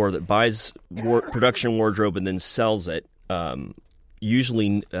a store that buys production wardrobe and then sells it,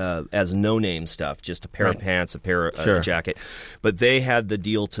 usually as no-name stuff, just a pair of pants, a jacket. But they had the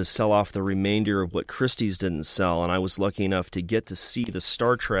deal to sell off the remainder of what Christie's didn't sell, and I was lucky enough to get to see the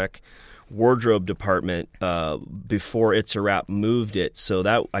Star Trek wardrobe department before It's a Wrap moved it. So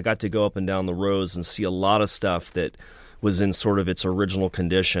that I got to go up and down the rows and see a lot of stuff that was in sort of its original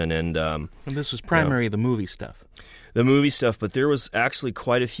condition. And this was primarily the movie stuff. The movie stuff, but there was actually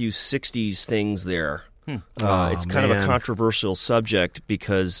quite a few 60s things there. It's kind of a controversial subject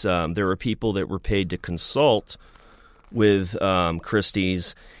because there were people that were paid to consult with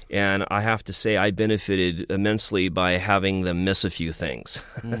Christie's, and I have to say I benefited immensely by having them miss a few things.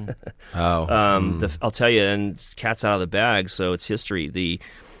 I'll tell you, and cat's out of the bag, so it's history. The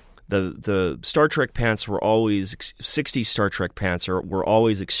Star Trek pants were always 60s Star Trek pants were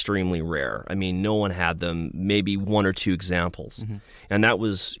always extremely rare. I mean, no one had them. Maybe one or two examples, and that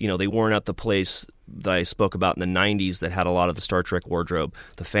was they weren't at the place that I spoke about in the 90s that had a lot of the Star Trek wardrobe.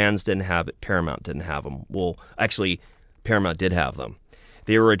 The fans didn't have it. Paramount didn't have them. Well, actually, Paramount did have them,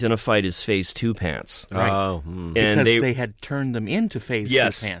 they were identified as Phase 2 pants. Right. Oh, And because they had turned them into Phase 2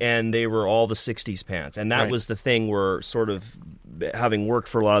 yes, pants. and they were all the 60s pants. And that Right. was the thing where sort of having worked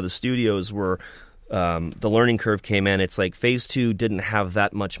for a lot of the studios where the learning curve came in. It's like Phase 2 didn't have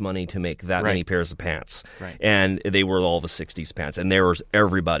that much money to make that many pairs of pants. Right. And they were all the 60s pants. And there was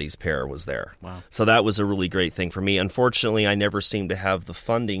everybody's pair was there. Wow. So that was a really great thing for me. Unfortunately, I never seemed to have the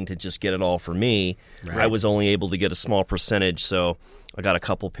funding to just get it all for me. Right. I was only able to get a small percentage, so I got a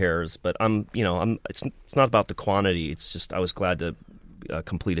couple pairs. But it's not about the quantity. It's just I was glad to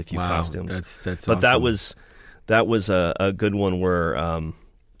complete a few wow, costumes. that's but awesome. that was a good one where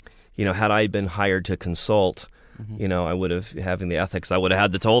had I been hired to consult, I would have, having the ethics, I would have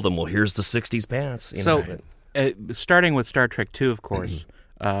had to tell them, well, here's the 60s pants. Starting with Star Trek II, of course,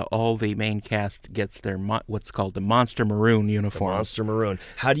 all the main cast gets their what's called the Monster Maroon uniform. Monster Maroon.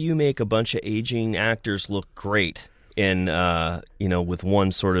 How do you make a bunch of aging actors look great in, with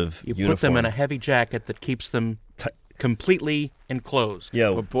one sort of uniform? Put them in a heavy jacket that keeps them completely enclosed.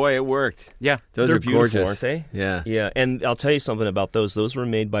 Yeah. But boy, it worked. Yeah. Those They're are gorgeous, beautiful, aren't they? Yeah. Yeah, and I'll tell you something about those. Those were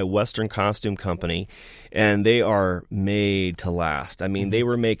made by Western Costume Company, and they are made to last. I mean, they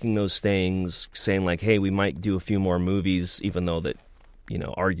were making those things saying like, hey, we might do a few more movies, even though that,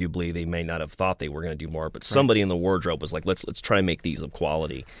 arguably they may not have thought they were going to do more. But somebody in the wardrobe was like, let's try to make these of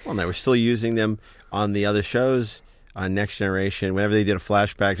quality. Well, and they were still using them on the other shows. On Next Generation, whenever they did a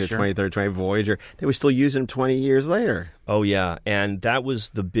flashback to 23rd, 20th Voyager, they were still using them 20 years later. Oh, yeah. And that was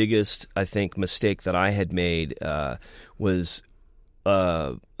the biggest, I think, mistake that I had made was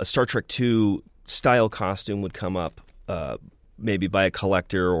a Star Trek II style costume would come up maybe by a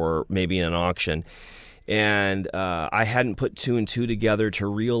collector or maybe in an auction. And I hadn't put two and two together to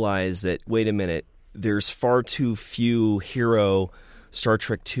realize that, wait a minute, there's far too few hero Star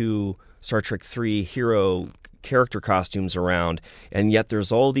Trek II, Star Trek III hero character costumes around, and yet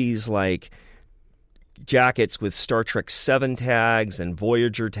there's all these like jackets with Star Trek 7 tags and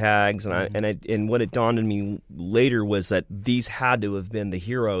Voyager tags, and what it dawned on me later was that these had to have been the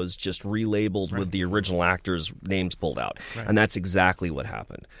heroes just relabeled with the original actors' names pulled out, and that's exactly what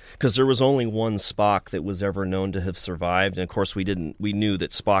happened. Because there was only one Spock that was ever known to have survived, and of course we knew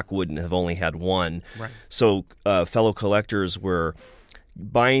that Spock wouldn't have only had one. Right. So fellow collectors were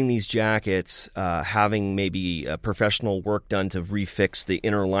buying these jackets, having maybe professional work done to refix the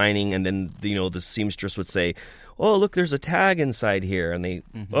inner lining, and then the seamstress would say, "Oh, look, there's a tag inside here," and they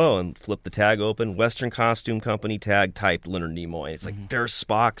and flip the tag open. Western Costume Company tag typed Leonard Nimoy. It's like there's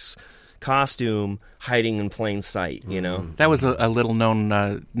Spock's costume hiding in plain sight. That was a little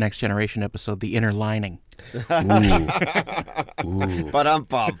known Next Generation episode, The Inner Lining. Ooh.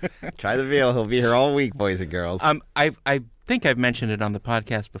 Ba-dum-bum. Try the veal. He'll be here all week, boys and girls. I think I've mentioned it on the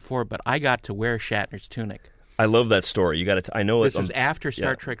podcast before, but I got to wear Shatner's tunic. I love that story. You got to. I know this is after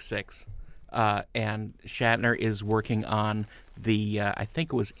Star Trek VI, and Shatner is working on the I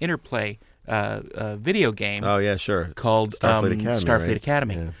think it was Interplay video game. Oh yeah, sure. Called Starfleet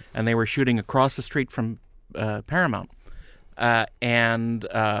Academy, Yeah. And they were shooting across the street from Paramount. And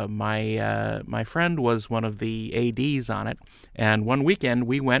my friend was one of the ADs on it, and one weekend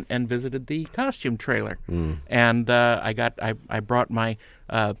we went and visited the costume trailer, and I brought my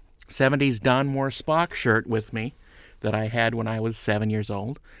 70s Don Moore Spock shirt with me that I had when I was 7 years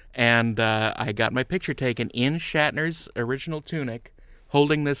old, and I got my picture taken in Shatner's original tunic,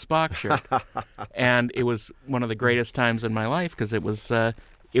 holding this Spock shirt, and it was one of the greatest times in my life because it was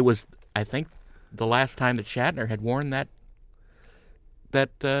I think the last time that Shatner had worn that.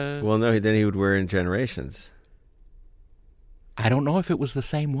 Well, no, then he would wear in Generations. I don't know if it was the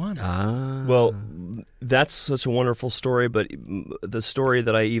same one. Well, that's such a wonderful story, but the story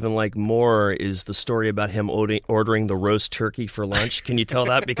that I even like more is the story about him ordering the roast turkey for lunch. Can you tell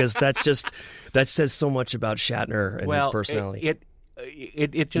that? Because that says so much about Shatner and his personality.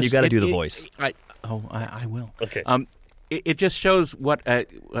 It just you got to do the voice. I will. Okay. It just shows what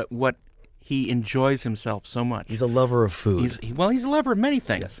he enjoys himself so much. He's a lover of food. He's a lover of many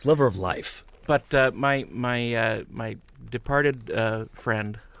things. Yes, lover of life. But my departed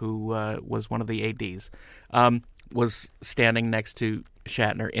friend, who was one of the ADs, was standing next to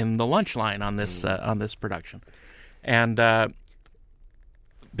Shatner in the lunch line on this production, and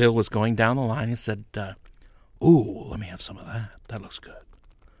Bill was going down the line and said, "Ooh, let me have some of that. That looks good."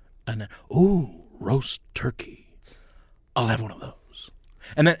 And then, "Ooh, roast turkey. I'll have one of those."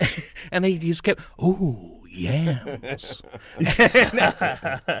 And then he just kept, "Ooh, yams."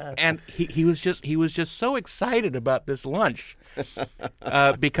 and he was just so excited about this lunch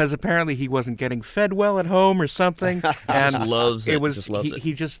because apparently he wasn't getting fed well at home or something. And just loves it.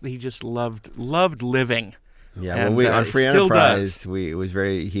 He just loved living Yeah, And, when we on Free still Enterprise,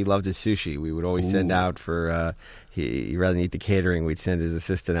 does. he loved his sushi. We would always send out for rather than eat the catering, we'd send his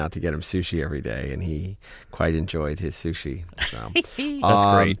assistant out to get him sushi every day, and he quite enjoyed his sushi. So. That's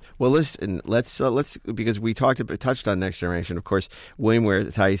great. Well, listen, let's because we touched on Next Generation. Of course, William Ware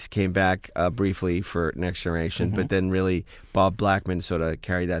Theiss came back briefly for Next Generation, but then really Bob Blackman sort of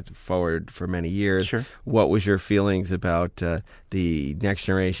carried that forward for many years. Sure. What was your feelings about the Next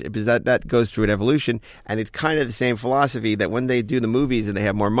Generation? Because that goes through an evolution, and it's kind of the same philosophy that when they do the movies and they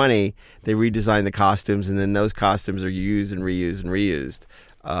have more money, they redesign the costumes, and then those costumes are used and reused and reused.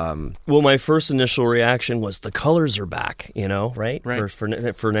 Well, my first initial reaction was the colors are back, right? Right.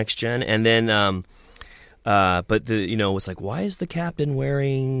 For Next Gen, and then, but it's like, why is the captain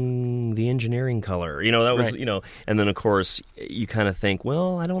wearing the engineering color? That was, Right. and then of course you kind of think,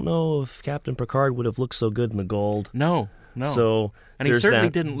 well, I don't know if Captain Picard would have looked so good in the gold. No. So And he there's certainly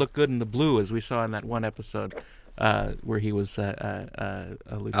that. didn't look good in the blue, as we saw in that one episode where he was a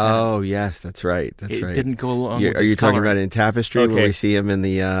lieutenant. Oh, yes, that's right. It didn't go along with Are his you talking coloring. about in Tapestry where Okay. we see him in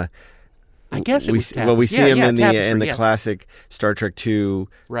the? I guess it was we see Tapestry. him Yeah, in the Tapestry, yes. classic Star Trek II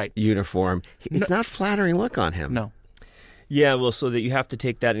Right. uniform. It's not a flattering look on him. No. Yeah, well, so that you have to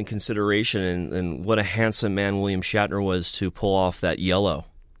take that in consideration, and what a handsome man William Shatner was to pull off that yellow,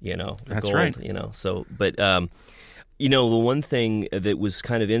 the That's gold, right. So, but the one thing that was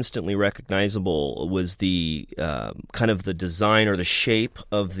kind of instantly recognizable was the kind of the design or the shape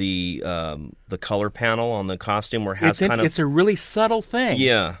of the color panel on the costume, where it has It's a really subtle thing.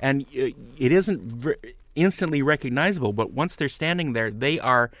 Yeah. And it isn't instantly recognizable, but once they're standing there, they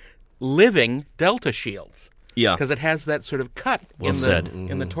are living Delta shields. Yeah. Because it has that sort of cut Well in said.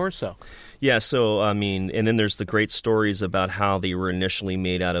 in the torso. Yeah, so and then there's the great stories about how they were initially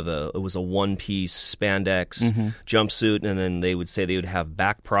made out of it was a one-piece spandex jumpsuit, and then they would say they would have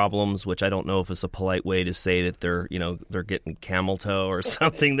back problems, which I don't know if it's a polite way to say that they're getting camel toe or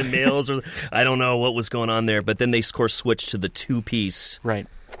something, the males, or I don't know what was going on there. But then they, of course, switched to the two-piece Right.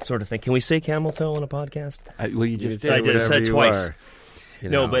 sort of thing. Can we say camel toe on a podcast? Well, you just I did. I said you twice. are.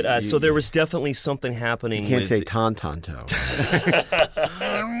 No, but so there was definitely something happening. You can't with say Tontonto.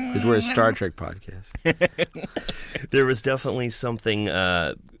 Because we're a Star Trek podcast. There was definitely something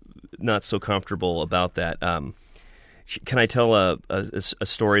not so comfortable about that. Can I tell a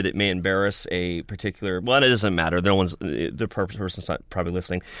story that may embarrass a particular? Well, it doesn't matter. The person's not probably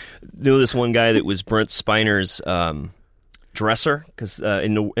listening. Knew this one guy that was Brent Spiner's dresser, because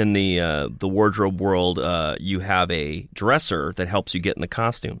in the wardrobe world, you have a dresser that helps you get in the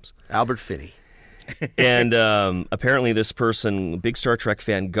costumes. Albert Finney. And apparently this person, big Star Trek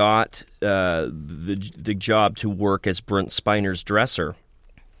fan, got the job to work as Brent Spiner's dresser,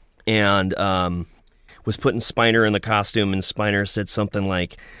 and was putting Spiner in the costume, and Spiner said something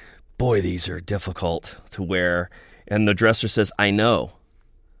like, "Boy, these are difficult to wear." And the dresser says, "I know."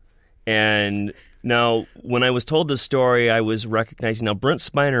 And now, when I was told this story, I was recognizing, now Brent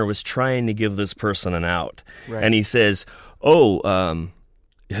Spiner was trying to give this person an out. Right. And he says, "Oh,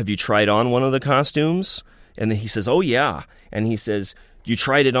 have you tried on one of the costumes?" And then he says, "Oh, yeah." And he says, "You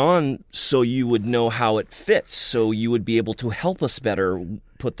tried it on so you would know how it fits, so you would be able to help us better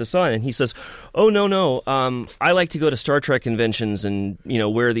put this on." And he says, "Oh, no. I like to go to Star Trek conventions and,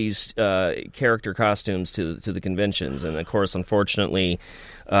 wear these character costumes to the conventions." And, of course, unfortunately,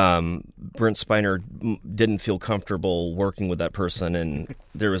 Brent Spiner didn't feel comfortable working with that person, and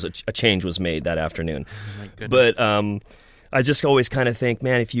there was a change was made that afternoon. Oh, my goodness. But I just always kind of think,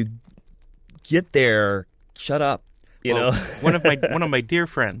 man, if you get there, shut up. One of my dear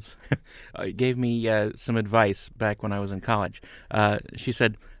friends gave me some advice back when I was in college. She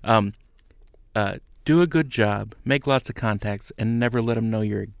said, "Do a good job, make lots of contacts, and never let them know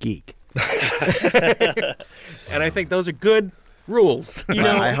you're a geek." And I think those are good rules.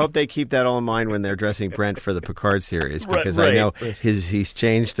 I hope they keep that all in mind when they're dressing Brent for the Picard series, because I Right. know he's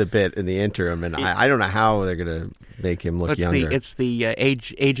changed a bit in the interim, and I don't know how they're going to make him look younger. It's the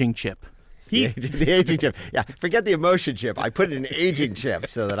aging chip. The aging chip. Yeah, forget the emotion chip. I put an aging chip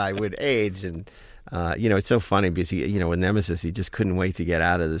so that I would age. And, it's so funny because, he, with Nemesis, he just couldn't wait to get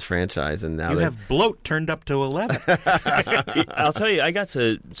out of this franchise. And now You have bloat turned up to 11. I'll tell you, I got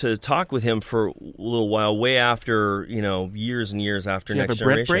to talk with him for a little while, way after, years and years after Did you have Next a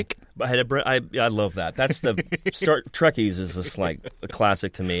Brent Generation. break? I had a Brent. I love that. That's the Star Trekkies is just like a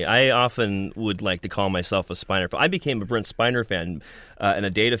classic to me. I often would like to call myself a Spiner fan. I became a Brent Spiner fan and a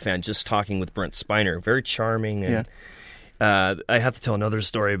Data fan just talking with Brent Spiner. Very charming. And, I have to tell another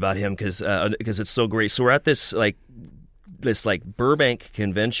story about him because it's so great. So we're at this Burbank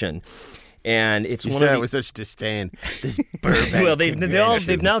convention, And it's You one said of it with such disdain. This Burbank well, they've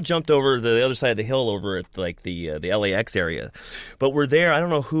convention. now jumped over the other side of the hill over at like the LAX area, but we're there. I don't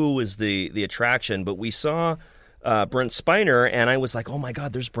know who was the attraction, but we saw Brent Spiner, and I was like, oh my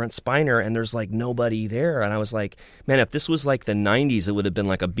God, there's Brent Spiner, and there's like nobody there, and I was like, man, if this was like the '90s, it would have been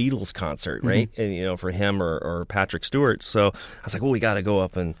like a Beatles concert, right? Mm-hmm. And for him or Patrick Stewart. So I was like, well, we got to go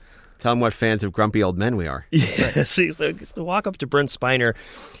up and tell them what fans of grumpy old men we are. Yeah, so walk up to Brent Spiner.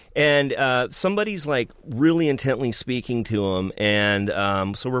 And somebody's like really intently speaking to him, and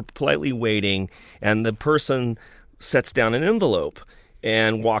so we're politely waiting, and the person sets down an envelope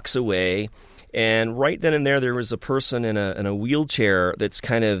and walks away. And right then and there was a person in a wheelchair that's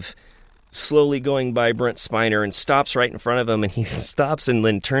kind of slowly going by Brent Spiner and stops right in front of him, and he stops and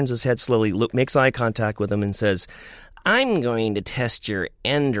then turns his head slowly, makes eye contact with him, and says, I'm going to test your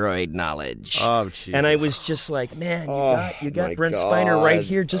Android knowledge. Oh, Jesus. And I was just like, man, you got Brent God. Spiner right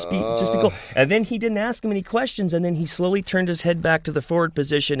here. Just be cool. And then he didn't ask him any questions, and then he slowly turned his head back to the forward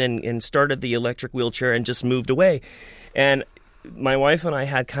position and started the electric wheelchair and just moved away. And my wife and I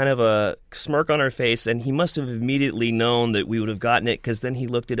had kind of a smirk on our face, and he must have immediately known that we would have gotten it, because then he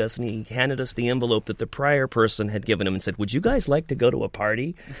looked at us and he handed us the envelope that the prior person had given him and said, would you guys like to go to a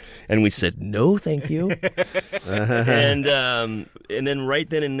party? And we said, no, thank you. And then right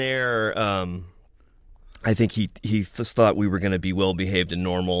then and there, I think he just thought we were going to be well-behaved and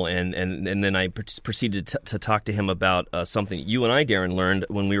normal, and then I proceeded to talk to him about something you and I, Darren, learned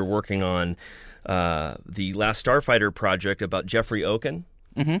when we were working on the Last Starfighter project about Jeffrey Oken,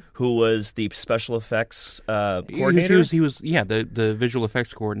 who was the special effects coordinator. He was the visual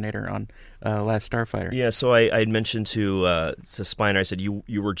effects coordinator on Last Starfighter. Yeah, so I had mentioned to Spiner, I said,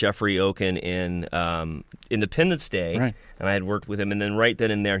 you were Jeffrey Oken in Independence Day, right. And I had worked with him, and then right then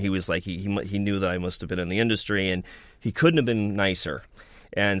and there he was like, he knew that I must have been in the industry, and he couldn't have been nicer.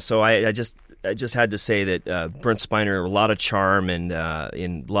 And so I just had to say that Brent Spiner, a lot of charm and a lot of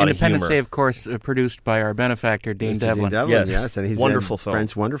humor. Independence Day, of course, produced by our benefactor, Dean Devlin. Dean Devlin, yes, and he's wonderful film.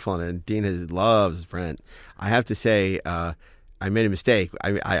 Brent's wonderful, and Dean loves Brent. I have to say, I made a mistake.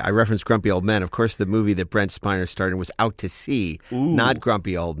 I referenced Grumpy Old Men. Of course, the movie that Brent Spiner starred in was Out to Sea, not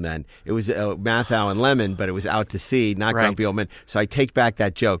Grumpy Old Men. It was Mathau and Lemon, but it was Out to Sea, not right. Grumpy Old Men. So I take back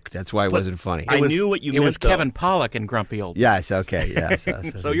that joke. That's why it wasn't funny. I knew what you meant, It was Kevin Pollak in Grumpy Old Men. Yes, okay, yes.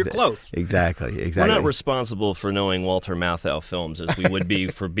 So you're close. Exactly. We're not responsible for knowing Walter Matthau films as we would be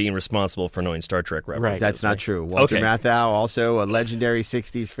for being responsible for knowing Star Trek references. Right. That's not true. Walter Matthau, also a legendary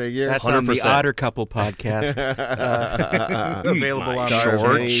 60s figure. That's 100%. on the Otter Couple podcast. Available on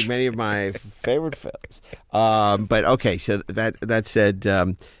George. Many of my favorite films. But okay, so that said,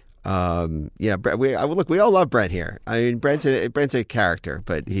 we all love Brent here. I mean, Brent's a character,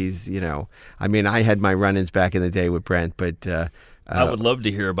 but he's, I mean, I had my run-ins back in the day with Brent, but I would love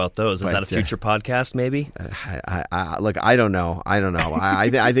to hear about those. Is that a future podcast, maybe? Look, I don't know.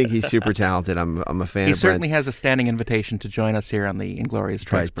 I think he's super talented. I'm a fan of Brent. He certainly has a standing invitation to join us here on the Inglorious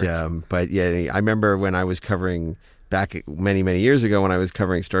Treksperts. But yeah, I remember when I was covering back many, many years ago when I was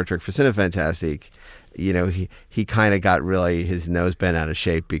covering Star Trek for Cinefantastique, he kind of got really his nose bent out of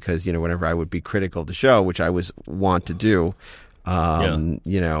shape because, whenever I would be critical of the show, which I was want to do,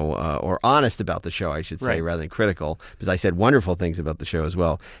 or honest about the show, I should say, right. rather than critical, because I said wonderful things about the show as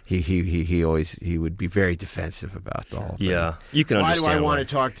well. He would be very defensive about the whole thing. Yeah, you can understand. Why do I want to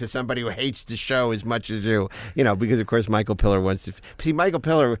talk to somebody who hates the show as much as you? Because of course Michael Piller wants to see. Michael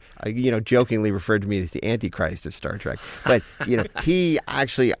Piller, jokingly referred to me as the Antichrist of Star Trek, but he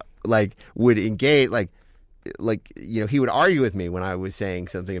actually would engage he would argue with me when I was saying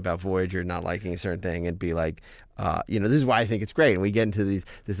something about Voyager not liking a certain thing and be like, this is why I think it's great. And we get into this,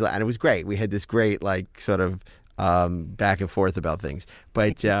 and it was great. We had this great, sort of back and forth about things.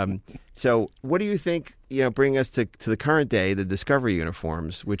 But so what do you think, bringing us to the current day, the Discovery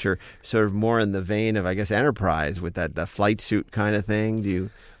uniforms, which are sort of more in the vein of, I guess, Enterprise with the flight suit kind of thing?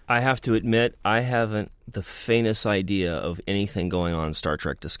 I have to admit, I haven't the faintest idea of anything going on in Star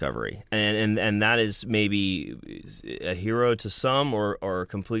Trek Discovery. And that is maybe a hero to some or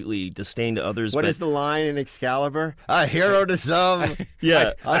completely disdain to others. What is the line in Excalibur? A hero to some,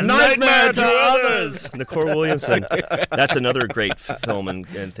 yeah, a nightmare to others. Nicole Williamson. That's another great film and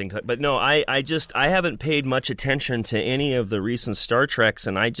thing. But no, I haven't paid much attention to any of the recent Star Treks,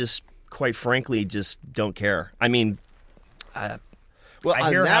 and I just, quite frankly, just don't care. I mean... Well,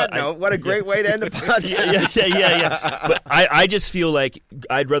 on that note, what a great way to end the podcast. Yeah. But I just feel like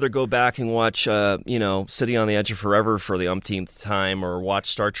I'd rather go back and watch, City on the Edge of Forever for the umpteenth time, or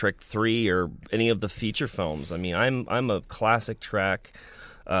watch Star Trek 3 or any of the feature films. I mean, I'm a classic Trek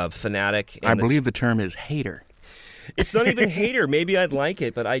fanatic. I believe the term is hater. It's not even hater. Maybe I'd like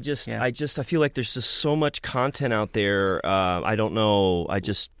it, but I feel like there's just so much content out there. I don't know. I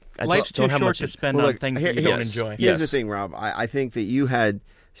Life's don't too have short much to spend on things that you don't enjoy. Here's the thing, Rob. I think that you had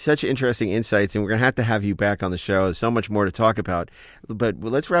such interesting insights, and we're going to have you back on the show. There's so much more to talk about. But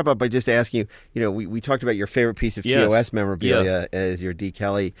let's wrap up by just asking you, we talked about your favorite piece of TOS memorabilia as your D.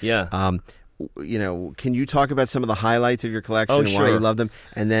 Kelly. Yeah. Can you talk about some of the highlights of your collection and why you love them?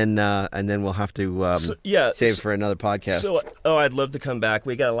 And then we'll have to save for another podcast. I'd love to come back.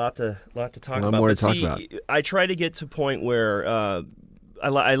 We got a lot to talk about. More to talk about. I try to get to a point where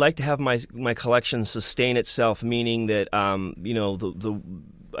I like to have my collection sustain itself, meaning that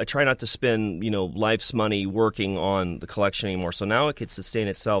I try not to spend life's money working on the collection anymore. So now it can sustain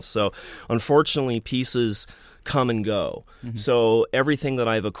itself. So unfortunately, pieces come and go. Mm-hmm. So everything that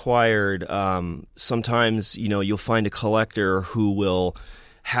I've acquired, sometimes you'll find a collector who will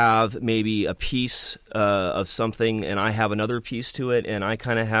have maybe a piece of something, and I have another piece to it, and I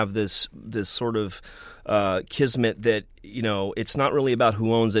kind of have this sort of kismet that it's not really about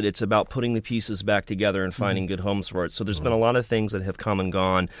who owns it. It's about putting the pieces back together and finding good homes for it. So there's been a lot of things that have come and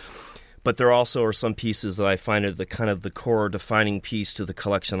gone, but there also are some pieces that I find are the core defining piece to the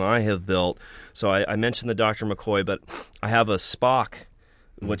collection I have built. So I mentioned the Dr. McCoy, but I have a Spock,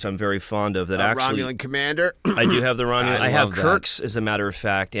 which I'm very fond of. That actually Romulan commander. I do have the Romulan. I have love Kirk's, as a matter of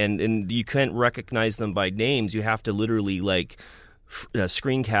fact, and you can't recognize them by names. You have to literally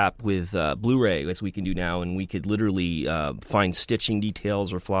screen cap with Blu-ray, as we can do now, and we could literally find stitching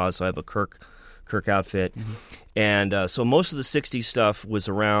details or flaws. So I have a Kirk outfit, and so most of the '60s stuff was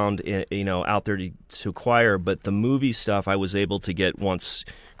around, out there to acquire. But the movie stuff I was able to get once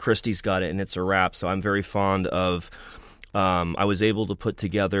Christie's got it, and it's a wrap. So I'm very fond of. I was able to put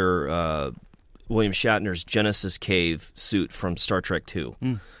together William Shatner's Genesis Cave suit from Star Trek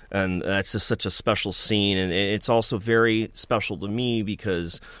II. And that's just such a special scene. And it's also very special to me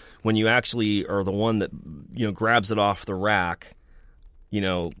because when you actually are the one that, grabs it off the rack,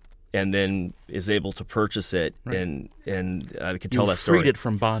 and then is able to purchase it, right. and I could tell that story. You freed it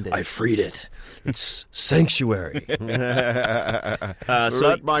from bondage. I freed it. It's sanctuary. Let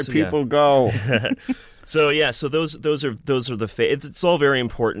my people go. So those are the it's all very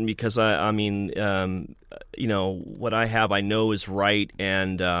important because I mean what I have I know is right,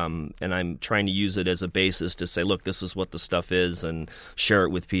 and I'm trying to use it as a basis to say, look, this is what the stuff is, and share it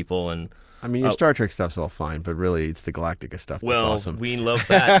with people. And I mean, your Star Trek stuff's all fine, but really it's the Galactica stuff that's awesome. We love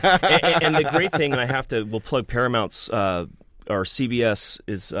that. and the great thing, and we'll plug Paramount's or CBS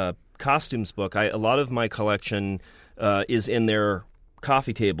is costumes book. A lot of my collection is in their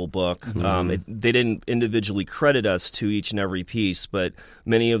coffee table book. They didn't individually credit us to each and every piece, but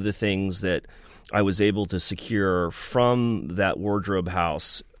many of the things that I was able to secure from that wardrobe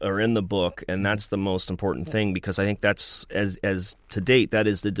house are in the book, and that's the most important thing because I think that's, as to date, that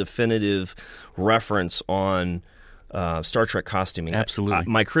is the definitive reference on Star Trek costuming. Absolutely.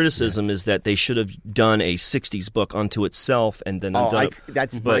 My criticism is that they should have done a 60s book unto itself and then done it.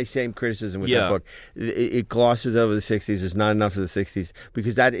 That's my same criticism with that book. It glosses over the 60s. There's not enough of the 60s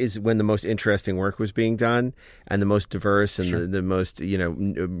because that is when the most interesting work was being done and the most diverse and the most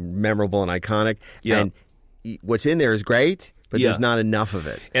memorable and iconic. Yeah. And what's in there is great. But there's not enough of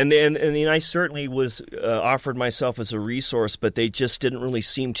it. And I certainly was offered myself as a resource, but they just didn't really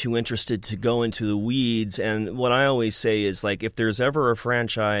seem too interested to go into the weeds. And what I always say is, if there's ever a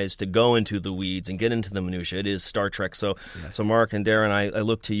franchise to go into the weeds and get into the minutia, it is Star Trek. So Mark and Darren, I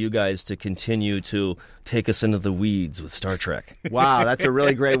look to you guys to continue to take us into the weeds with Star Trek. Wow, that's a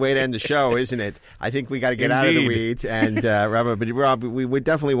really great way to end the show, isn't it? I think we got to get out of the weeds. And Rob, we would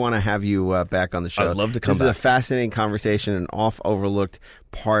definitely want to have you back on the show. I'd love to come back. This is a fascinating conversation and oft-overlooked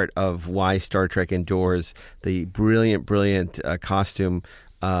part of why Star Trek endures, the brilliant costume,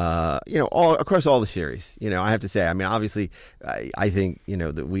 all across all the series. I have to say, I mean, obviously, I think,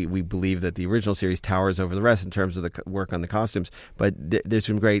 that we believe that the original series towers over the rest in terms of the work on the costumes, but there's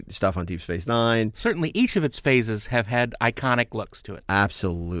some great stuff on Deep Space Nine. Certainly, each of its phases have had iconic looks to it.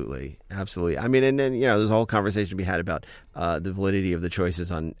 Absolutely. I mean, and then, there's a whole conversation to be had about the validity of the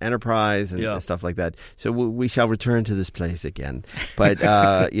choices on Enterprise and stuff like that. So we shall return to this place again. But,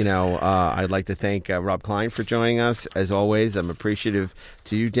 I'd like to thank Rob Klein for joining us. As always, I'm appreciative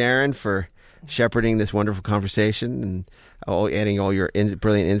to you, Darren, for shepherding this wonderful conversation and adding all your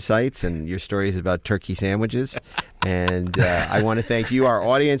brilliant insights and your stories about turkey sandwiches. And I want to thank you, our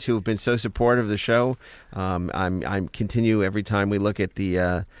audience, who have been so supportive of the show. I'm continue every time we look at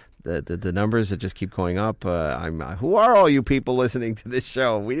the the numbers that just keep going up. Who are all you people listening to this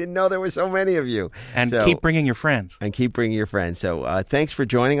show? We didn't know there were so many of you. And keep bringing your friends. And keep bringing your friends. So thanks for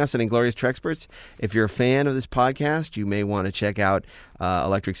joining us at Inglorious Treksperts. If you're a fan of this podcast, you may want to check out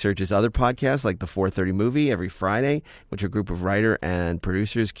Electric Surge's other podcasts, like the 4:30 Movie every Friday, which a group of writer and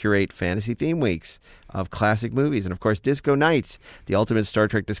producers curate fantasy theme weeks of classic movies. And, of course, Disco Nights, the ultimate Star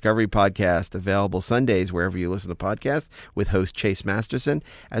Trek Discovery podcast, available Sundays wherever you listen to podcasts, with host Chase Masterson,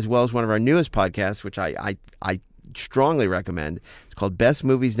 as well as one of our newest podcasts, which I strongly recommend. It's called Best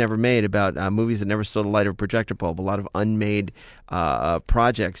Movies Never Made, about movies that never saw the light of a projector bulb. A lot of unmade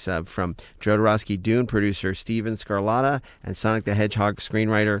projects from Jodorowsky Dune producer Steven Scarlatta and Sonic the Hedgehog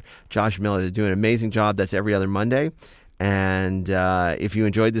screenwriter Josh Miller. They're doing an amazing job. That's every other Monday. And if you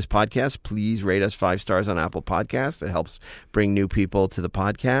enjoyed this podcast, please rate us 5 stars on Apple Podcasts. It helps bring new people to the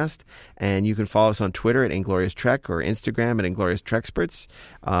podcast. And you can follow us on Twitter at Inglorious Trek or Instagram at Inglorious Treksperts.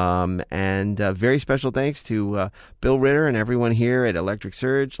 And very special thanks to Bill Ritter and everyone here at Electric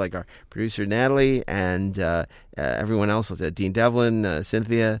Surge, like our producer Natalie and everyone else, Dean Devlin,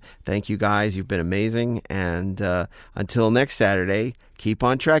 Cynthia. Thank you guys. You've been amazing. And until next Saturday, keep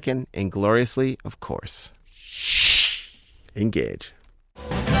on trekking, ingloriously, of course. Engage.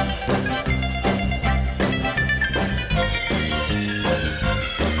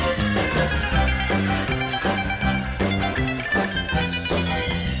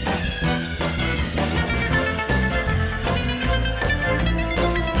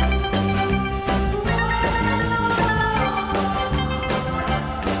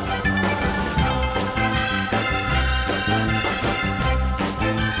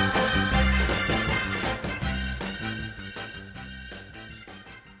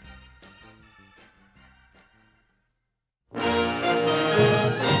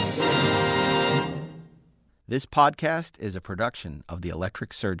 This podcast is a production of the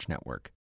Electric Surge Network.